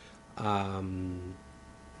exploitive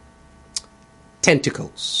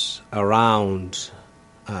tentacles around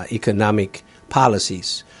economic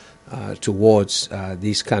policies towards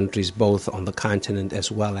these countries, both on the continent as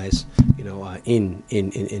well as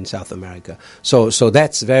in South America. So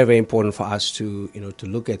that's very, very important for us to to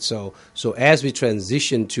look at. So as we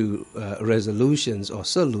transition to resolutions or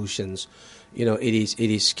solutions, it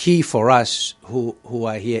is key for us who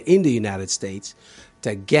are here in the United States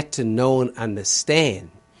to get to know and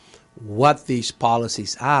understand what these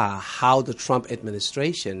policies are, how the Trump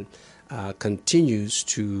administration continues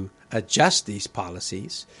to adjust these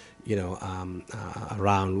policies,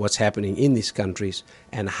 around what's happening in these countries,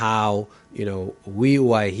 and how we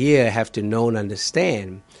who are here have to know and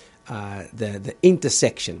understand the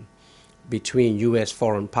intersection between U.S.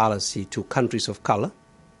 foreign policy to countries of color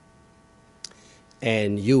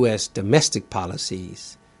and U.S. domestic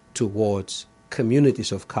policies towards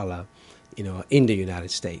communities of color, in the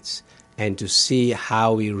United States, and to see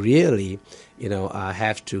how we really,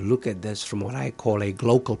 have to look at this from what I call a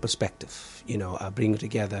global perspective, bring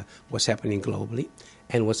together what's happening globally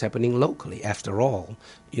and what's happening locally. After all,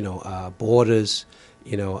 borders,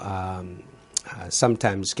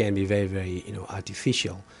 sometimes can be very, very,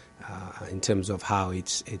 artificial. In terms of how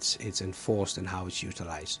it's enforced and how it's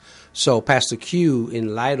utilized. So, Pastor Q,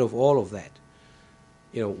 in light of all of that,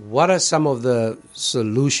 what are some of the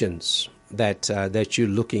solutions that you're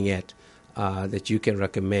looking at that you can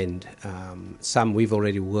recommend? Some we've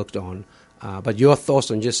already worked on, but your thoughts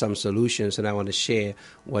on just some solutions, and I want to share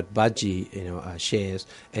what Baji shares,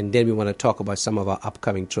 and then we want to talk about some of our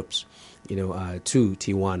upcoming trips, to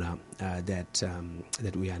Tijuana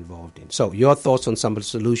that we are involved in. So your thoughts on some of the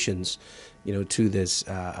solutions, to this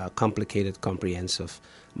complicated, comprehensive,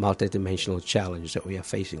 multidimensional challenge that we are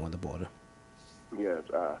facing on the border. Yes,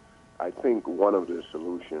 I think one of the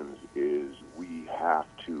solutions is we have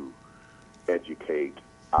to educate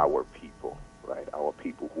our people, right? Our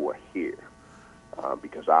people who are here,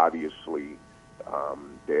 because obviously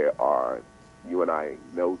there are, you and I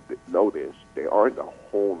know this, there aren't a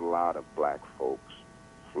whole lot of black folks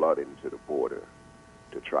flooding to the border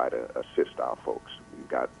to try to assist our folks. We've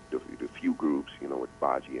got the few groups, with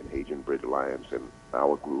Baji and Haitian Bridge Alliance and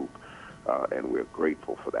our group, and we're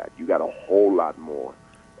grateful for that. You got a whole lot more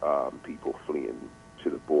people fleeing to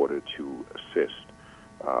the border to assist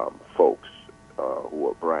folks who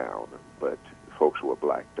are brown, but folks who are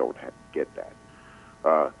black don't get that.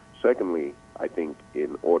 Secondly, I think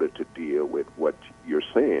in order to deal with what you're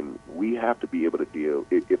saying, we have to be able to deal,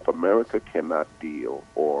 if America cannot deal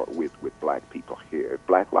with black people here, if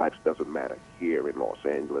Black lives doesn't matter here in Los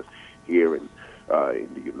Angeles, here in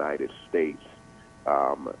the United States,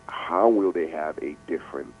 how will they have a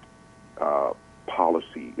different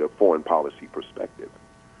policy, a foreign policy perspective,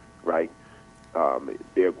 right?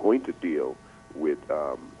 They're going to deal with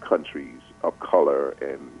countries of color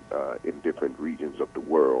and in different regions of the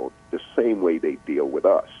world the same way they deal with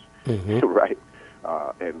us, right?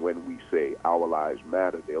 And when we say our lives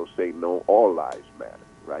matter, they'll say no, all lives matter,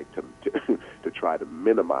 right? To try to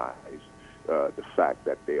minimize the fact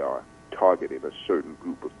that they are targeting a certain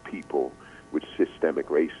group of people with systemic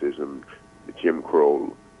racism, the Jim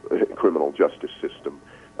Crow criminal justice system,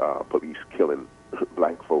 police killing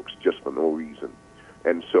black folks just for no reason.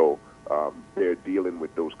 And so they're dealing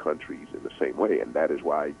with those countries in the same way, and that is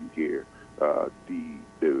why you hear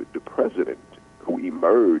the president who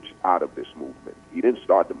emerged out of this movement. He didn't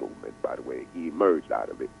start the movement, by the way. He emerged out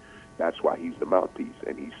of it. That's why he's the mouthpiece,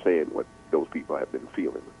 and he's saying what those people have been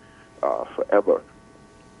feeling forever.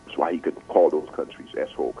 That's why he could call those countries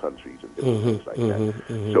S-hole countries and different things like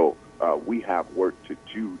that. So we have work to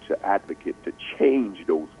do to advocate to change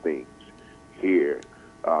those things here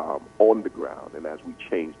on the ground. And as we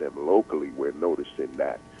change them locally, we're noticing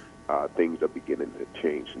that things are beginning to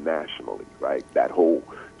change nationally, right? That whole,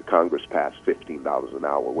 the Congress passed $15 an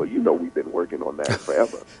hour. Well, you know we've been working on that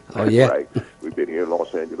forever. Oh, yeah. Right? We've been here in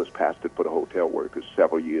Los Angeles, passed it for the hotel workers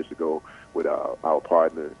several years ago with our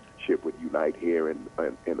partnership with Unite here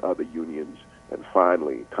and other unions. And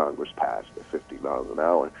finally, Congress passed the $15 an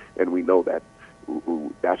hour. And we know that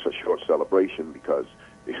that's a short celebration because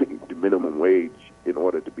the minimum wage, in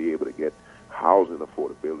order to be able to get housing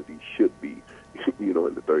affordability, should be,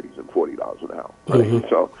 in the $30s and $40 an hour. Right?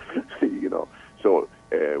 So,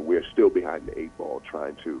 we're still behind the eight ball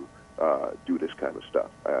trying to do this kind of stuff.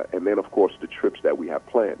 And then, of course, the trips that we have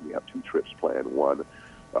planned. We have 2 trips planned. One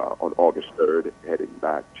on August 3rd, heading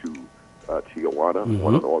back to Tijuana.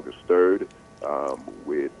 One on August 3rd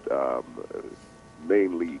with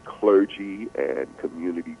mainly clergy and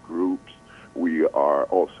community groups. We are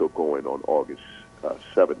also going on August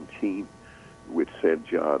 17th with St.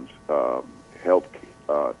 John's Health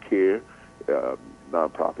Care,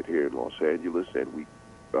 nonprofit here in Los Angeles, and we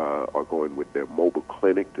are going with their mobile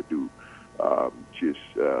clinic to do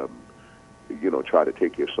try to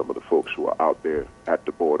take care of some of the folks who are out there at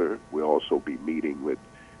the border. We'll also be meeting with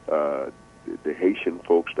the Haitian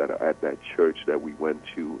folks that are at that church that we went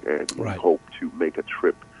to, and we hope to make a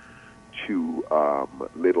trip to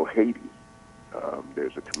Little Haiti.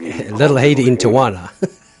 There's a community Little Haiti in Tijuana.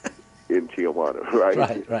 In Tijuana,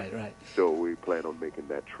 right? Right. So we plan on making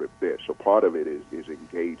that trip there. So part of it is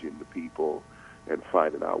engaging the people and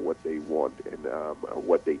finding out what they want and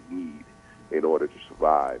what they need in order to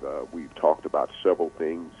survive. We've talked about several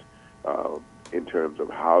things in terms of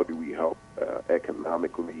how do we help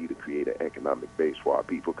economically to create an economic base for our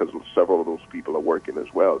people, because several of those people are working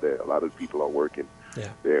as well. A lot of people are working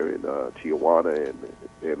there in Tijuana, and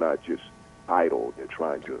they're not just idle. They're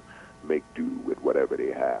trying to make do with whatever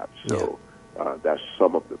they have. So that's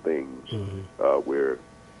some of the things we're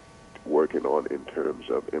working on in terms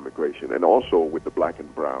of immigration, and also with the black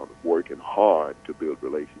and brown, working hard to build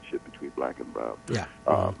relationship between black and brown,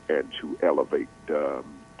 and to elevate the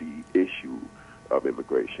issue of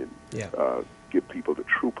immigration, give people the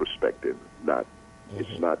true perspective.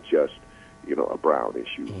 It's not just a brown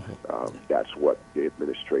issue. That's what the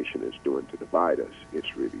administration is doing to divide us.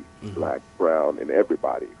 It's really black, brown, and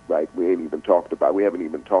everybody, right? We haven't even talked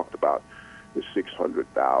about the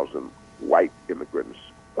 600,000 white immigrants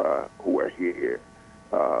who are here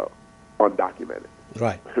undocumented.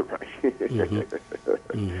 Right.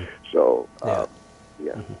 So,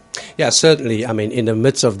 yeah, certainly. I mean, in the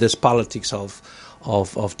midst of this politics of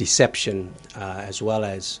deception, as well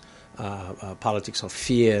as politics of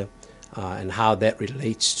fear, and how that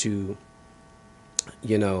relates to,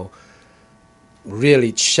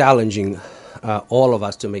 really challenging all of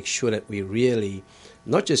us to make sure that we really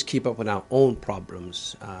not just keep up with our own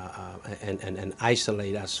problems and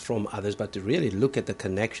isolate us from others, but to really look at the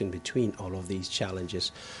connection between all of these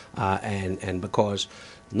challenges, and because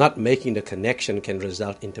not making the connection can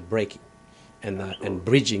result into breaking, and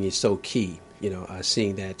bridging is so key.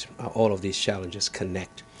 Seeing that all of these challenges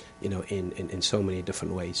connect, in so many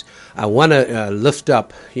different ways. I want to lift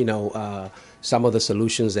up, some of the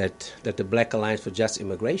solutions that the Black Alliance for Just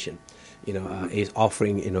Immigration, is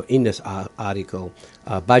offering, in this article.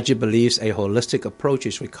 Budget believes a holistic approach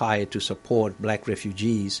is required to support black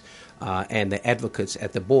refugees and the advocates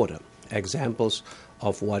at the border. Examples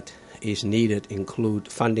of what is needed include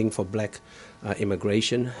funding for black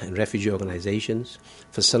immigration and refugee organizations,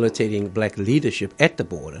 facilitating black leadership at the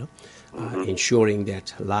border, ensuring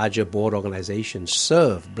that larger border organizations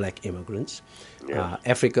serve black immigrants,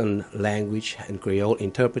 African language and Creole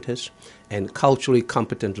interpreters, and culturally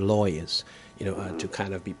competent lawyers, to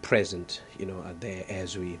kind of be present, there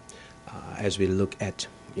as we look at,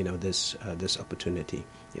 this opportunity,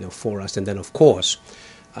 for us. And then, of course,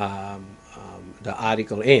 the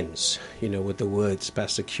article ends, with the words,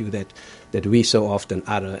 Pastor Q, that we so often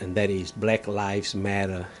utter, and that is Black Lives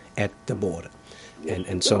Matter at the border.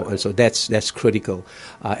 And so that's critical.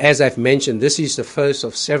 As I've mentioned, this is the first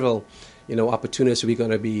of several, opportunities we're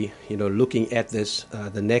going to be, looking at this.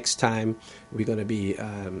 The next time we're going to be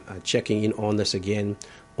checking in on this again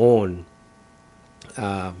on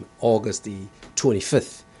August the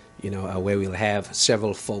 25th, where we'll have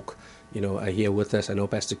several folk, here with us. I know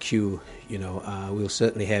Pastor Q, we'll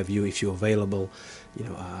certainly have you if you're available,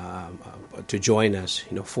 to join us,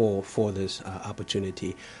 for this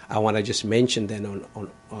opportunity. I want to just mention then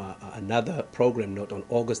on another program note, on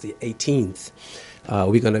August the 18th,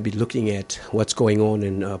 we're going to be looking at what's going on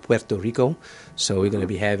in Puerto Rico. So we're going to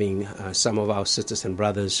be having some of our sisters and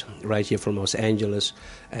brothers right here from Los Angeles,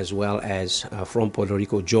 as well as from Puerto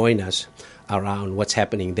Rico, join us around what's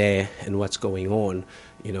happening there and what's going on,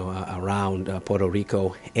 around Puerto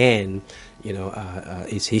Rico, and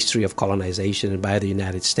its history of colonization by the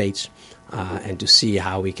United States, and to see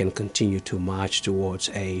how we can continue to march towards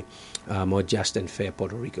a more just and fair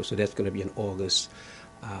Puerto Rico. So that's going to be on August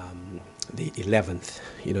the 11th,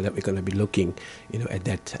 that we're going to be looking, at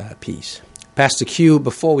that piece. Pastor Q,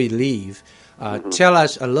 before we leave, tell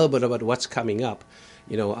us a little bit about what's coming up,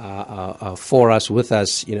 for us, with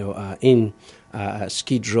us, in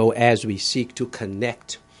Skid Row, as we seek to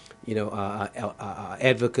connect,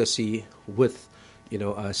 advocacy with,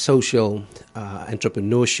 social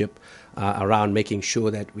entrepreneurship around making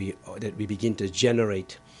sure that we begin to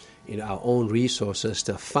generate, our own resources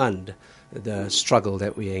to fund the struggle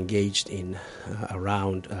that we are engaged in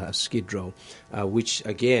around Skid Row, which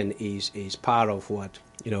again is part of what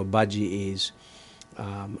Budgie is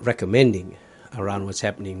recommending around what's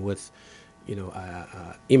happening with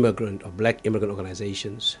immigrant or black immigrant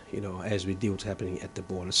organizations, as we deal with what's happening at the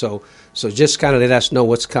border. So just kind of let us know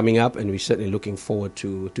what's coming up, and we're certainly looking forward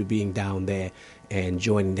to being down there and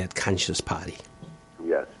joining that conscious party.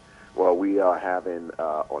 Yes. Well, we are having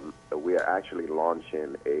we are actually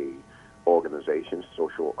launching a organization,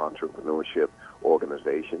 social entrepreneurship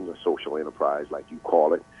organization, a social enterprise, like you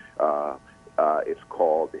call it. It's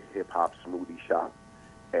called the Hip Hop Smoothie Shop.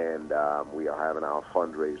 And we are having our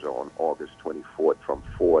fundraiser on August 24th from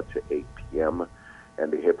 4 to 8 p.m.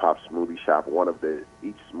 And the Hip Hop Smoothie Shop,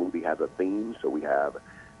 each smoothie has a theme. So we have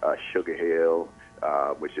Sugar Hill,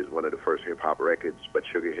 which is one of the first hip-hop records. But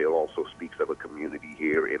Sugar Hill also speaks of a community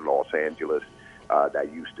here in Los Angeles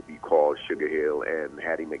that used to be called Sugar Hill. And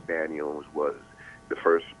Hattie McDaniels was the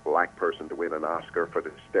first black person to win an Oscar for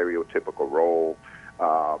the stereotypical role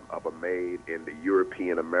of a maid in the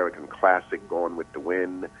European American classic Gone with the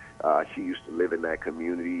Wind. She used to live in that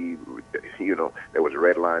community. There was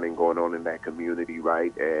redlining going on in that community,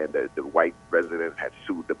 right? And the white residents had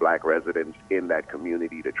sued the black residents in that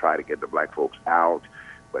community to try to get the black folks out.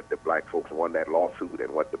 But the black folks won that lawsuit,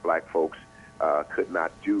 and what the black folks could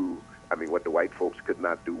not do, what the white folks could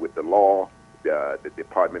not do with the law, the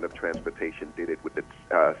Department of Transportation did it with the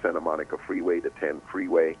Santa Monica Freeway, the 10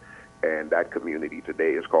 freeway. And that community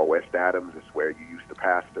today is called West Adams. It's where you used to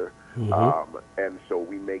pastor. Mm-hmm. And so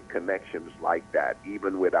we make connections like that.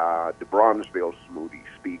 Even with the Bronzeville smoothie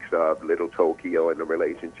speaks of Little Tokyo and the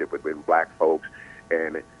relationship between black folks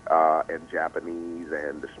and Japanese.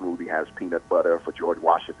 And the smoothie has peanut butter for George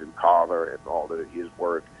Washington Carver and all of his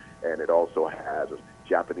work. And it also has a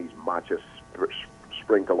Japanese matcha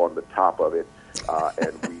sprinkle on the top of it.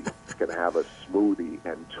 And we can have a smoothie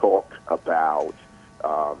and talk about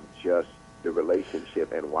just the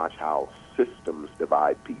relationship and watch how systems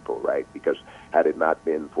divide people, right? Because had it not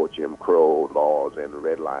been for Jim Crow laws and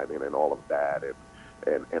redlining and all of that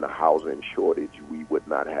and a housing shortage, we would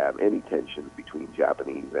not have any tensions between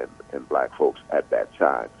Japanese and black folks at that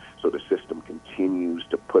time. So the system continues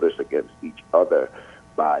to put us against each other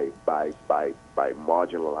by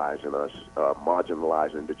marginalizing us,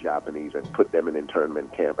 marginalizing the Japanese and put them in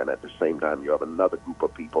internment camp. And at the same time, you have another group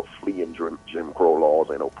of people fleeing Jim Crow laws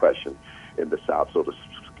and oppression in the South. So the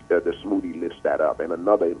smoothie lifts that up. And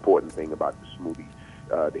another important thing about the smoothie,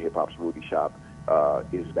 the Hip Hop Smoothie Shop,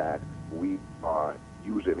 is that we are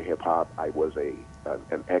using hip hop. I was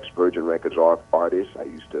an ex-Virgin Records artist. I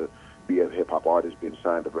used to be a hip hop artist, being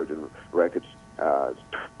signed to Virgin Records.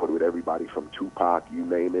 With everybody from Tupac, you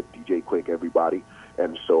name it, DJ Quick, everybody.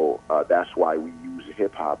 And so that's why we use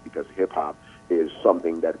hip-hop, because hip-hop is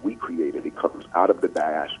something that we created. It comes out of the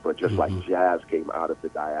diaspora, just like jazz came out of the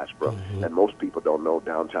diaspora. And most people don't know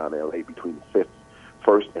downtown L.A. between 5th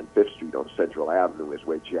 1st and 5th Street on Central Avenue is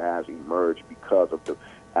where jazz emerged because of the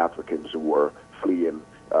Africans who were fleeing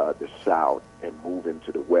the South and moving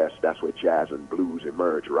to the West. That's where jazz and blues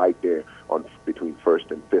emerged, right there on between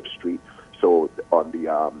 1st and 5th Street. So on the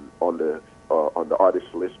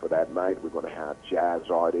artist list for that night, we're going to have jazz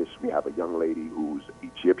artists. We have a young lady who's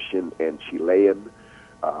Egyptian and Chilean.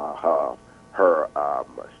 Her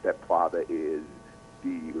stepfather is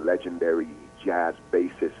the legendary jazz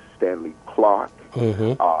bassist Stanley Clark.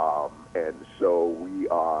 And so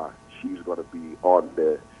she's going to be on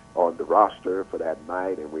the roster for that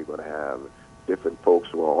night, and we're going to have different folks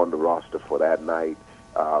who are on the roster for that night.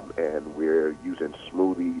 And we're using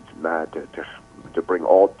smoothies tonight to bring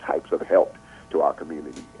all types of help to our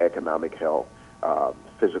community: economic help,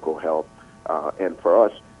 physical help, and for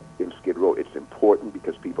us in Skid Row, it's important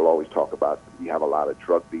because people always talk about we have a lot of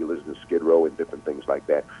drug dealers in Skid Row and different things like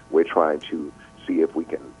that. We're trying to see if we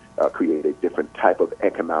can create a different type of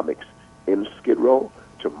economics in Skid Row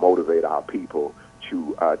to motivate our people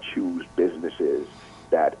to choose businesses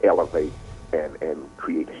that elevate and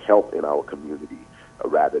create help in our community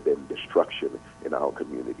rather than destruction in our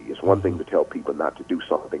community. It's one thing to tell people not to do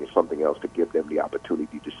something. It's something else to give them the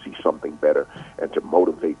opportunity to see something better and to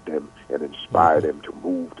motivate them and inspire them to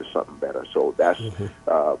move to something better. So that's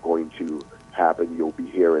going to happen. You'll be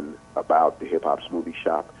hearing about the Hip Hop Smoothie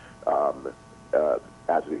Shop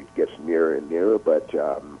as it gets nearer and nearer, but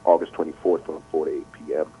August 24th from 4 to 8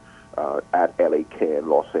 p.m. At LA Can,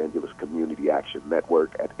 Los Angeles Community Action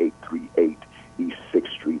Network at 838 East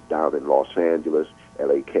 6th Street down in Los Angeles.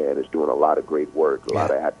 LA Can is doing a lot of great work, a lot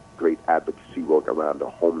of great advocacy work around the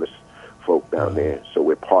homeless folk down there. So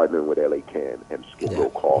we're partnering with LA Can and Skid Row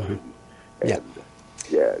Coffee. And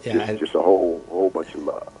just a whole bunch of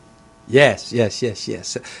love. Yes.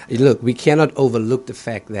 Look, we cannot overlook the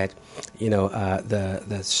fact that,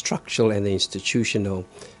 the structural and the institutional,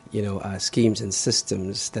 schemes and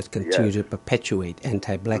systems that continue to perpetuate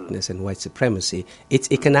anti-blackness and white supremacy, it's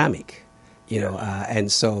economic.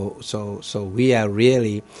 And so we are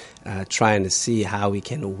really trying to see how we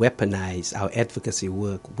can weaponize our advocacy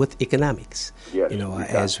work with economics.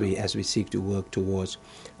 As we seek to work towards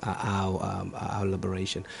our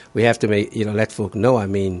liberation. We have to let folk know. I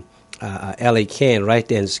mean, LA Can right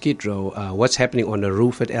there in Skid Row. What's happening on the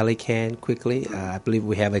roof at LA Can? Quickly, I believe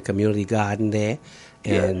we have a community garden there.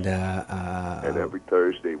 And every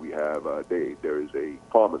Thursday we have there is a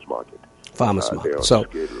farmers market. So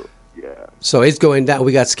Skid Row. Yeah. So it's going down.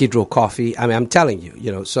 We got Skid Row Coffee. I mean, I'm telling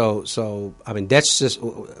you, So I mean, that's just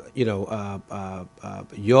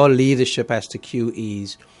your leadership as the Q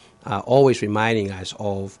is always reminding us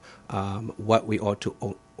of what we ought to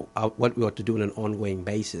do on an ongoing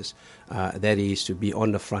basis. That is to be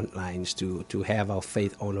on the front lines, to have our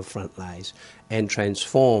faith on the front lines, and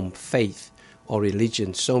transform faith or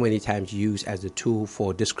religion, so many times used as a tool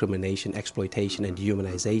for discrimination, exploitation, and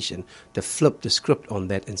dehumanization, to flip the script on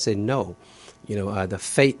that and say, no, the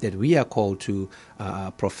faith that we are called to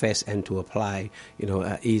profess and to apply,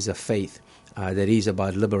 is a faith that is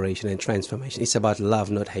about liberation and transformation. It's about love,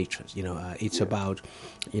 not hatred. It's about,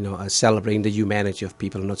 celebrating the humanity of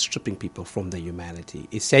people, not stripping people from their humanity.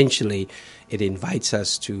 Essentially, it invites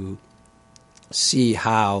us to see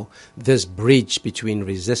how this bridge between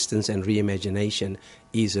resistance and reimagination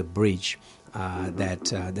is a bridge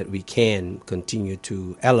that we can continue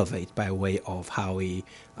to elevate by way of how we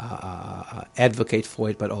advocate for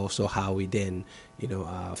it, but also how we then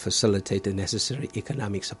facilitate the necessary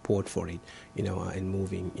economic support for it, and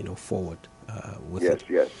moving forward with it.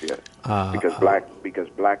 Yes. Because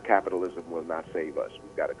black capitalism will not save us.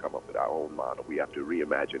 We've got to come up with our own model. We have to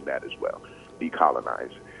reimagine that as well,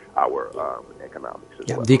 decolonize our economics as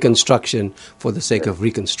well. Deconstruction for the sake of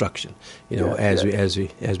reconstruction, as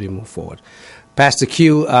we move forward. Pastor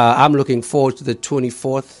Q, I'm looking forward to the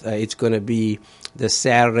 24th. It's going to be the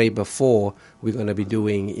Saturday before we're going to be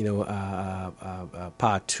doing,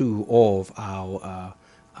 part 2 of our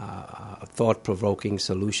thought-provoking,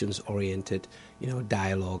 solutions-oriented,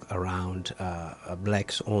 dialogue around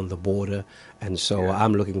blacks on the border. And so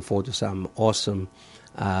I'm looking forward to some awesome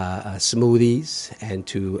smoothies and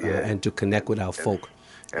to connect with our folk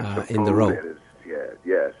in the row.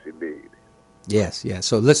 Yes, indeed. Yes.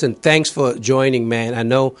 So listen, thanks for joining, man. I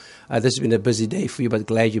know this has been a busy day for you, but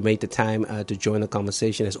glad you made the time to join the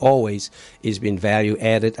conversation. As always, it's been value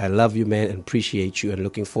added. I love you, man, and appreciate you, and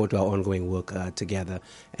looking forward to our ongoing work together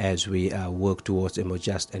as we work towards a more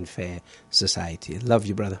just and fair society. Love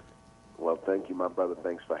you, brother. Well, thank you, my brother.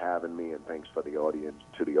 Thanks for having me, and thanks for the audience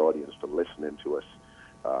for listening to us.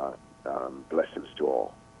 Blessings to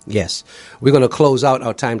all. Yes. We're going to close out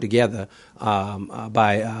our time together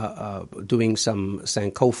by doing some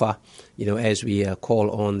Sankofa, as we call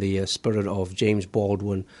on the spirit of James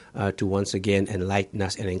Baldwin to once again enlighten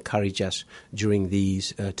us and encourage us during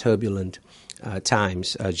these turbulent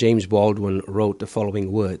times. James Baldwin wrote the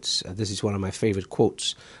following words. This is one of my favorite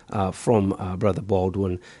quotes from Brother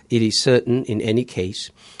Baldwin. "It is certain in any case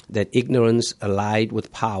that ignorance allied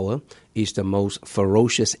with power is the most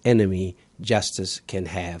ferocious enemy justice can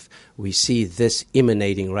have." We see this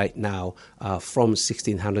emanating right now from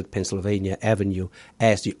 1600 Pennsylvania Avenue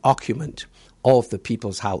as the occupant of the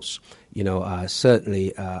People's House.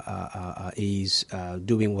 Certainly he's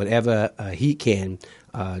doing whatever he can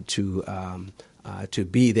to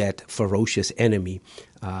be that ferocious enemy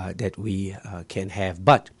that we can have.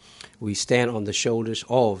 But we stand on the shoulders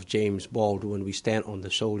of James Baldwin. We stand on the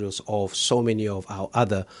shoulders of so many of our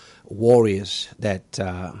other warriors that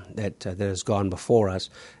has gone before us,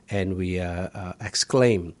 and we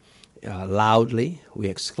exclaim loudly, we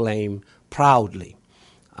exclaim proudly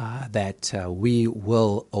that we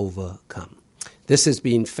will overcome. This has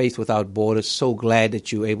been Faith Without Borders. So glad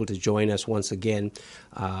that you're able to join us once again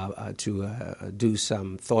to do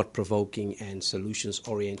some thought-provoking and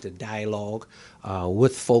solutions-oriented dialogue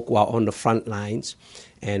with folk who are on the front lines.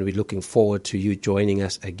 And we're looking forward to you joining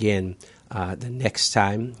us again. The next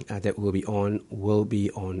time that we'll be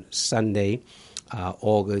on Sunday,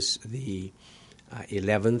 August the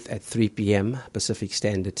 11th at 3 p.m. Pacific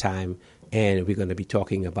Standard Time. And we're going to be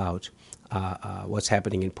talking about what's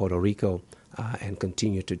happening in Puerto Rico and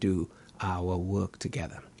continue to do our work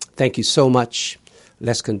together. Thank you so much.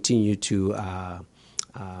 Let's continue to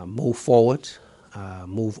move forward,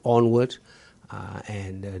 move onward,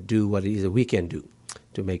 and do what it is that we can do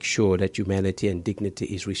to make sure that humanity and dignity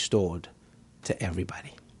is restored to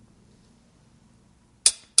everybody.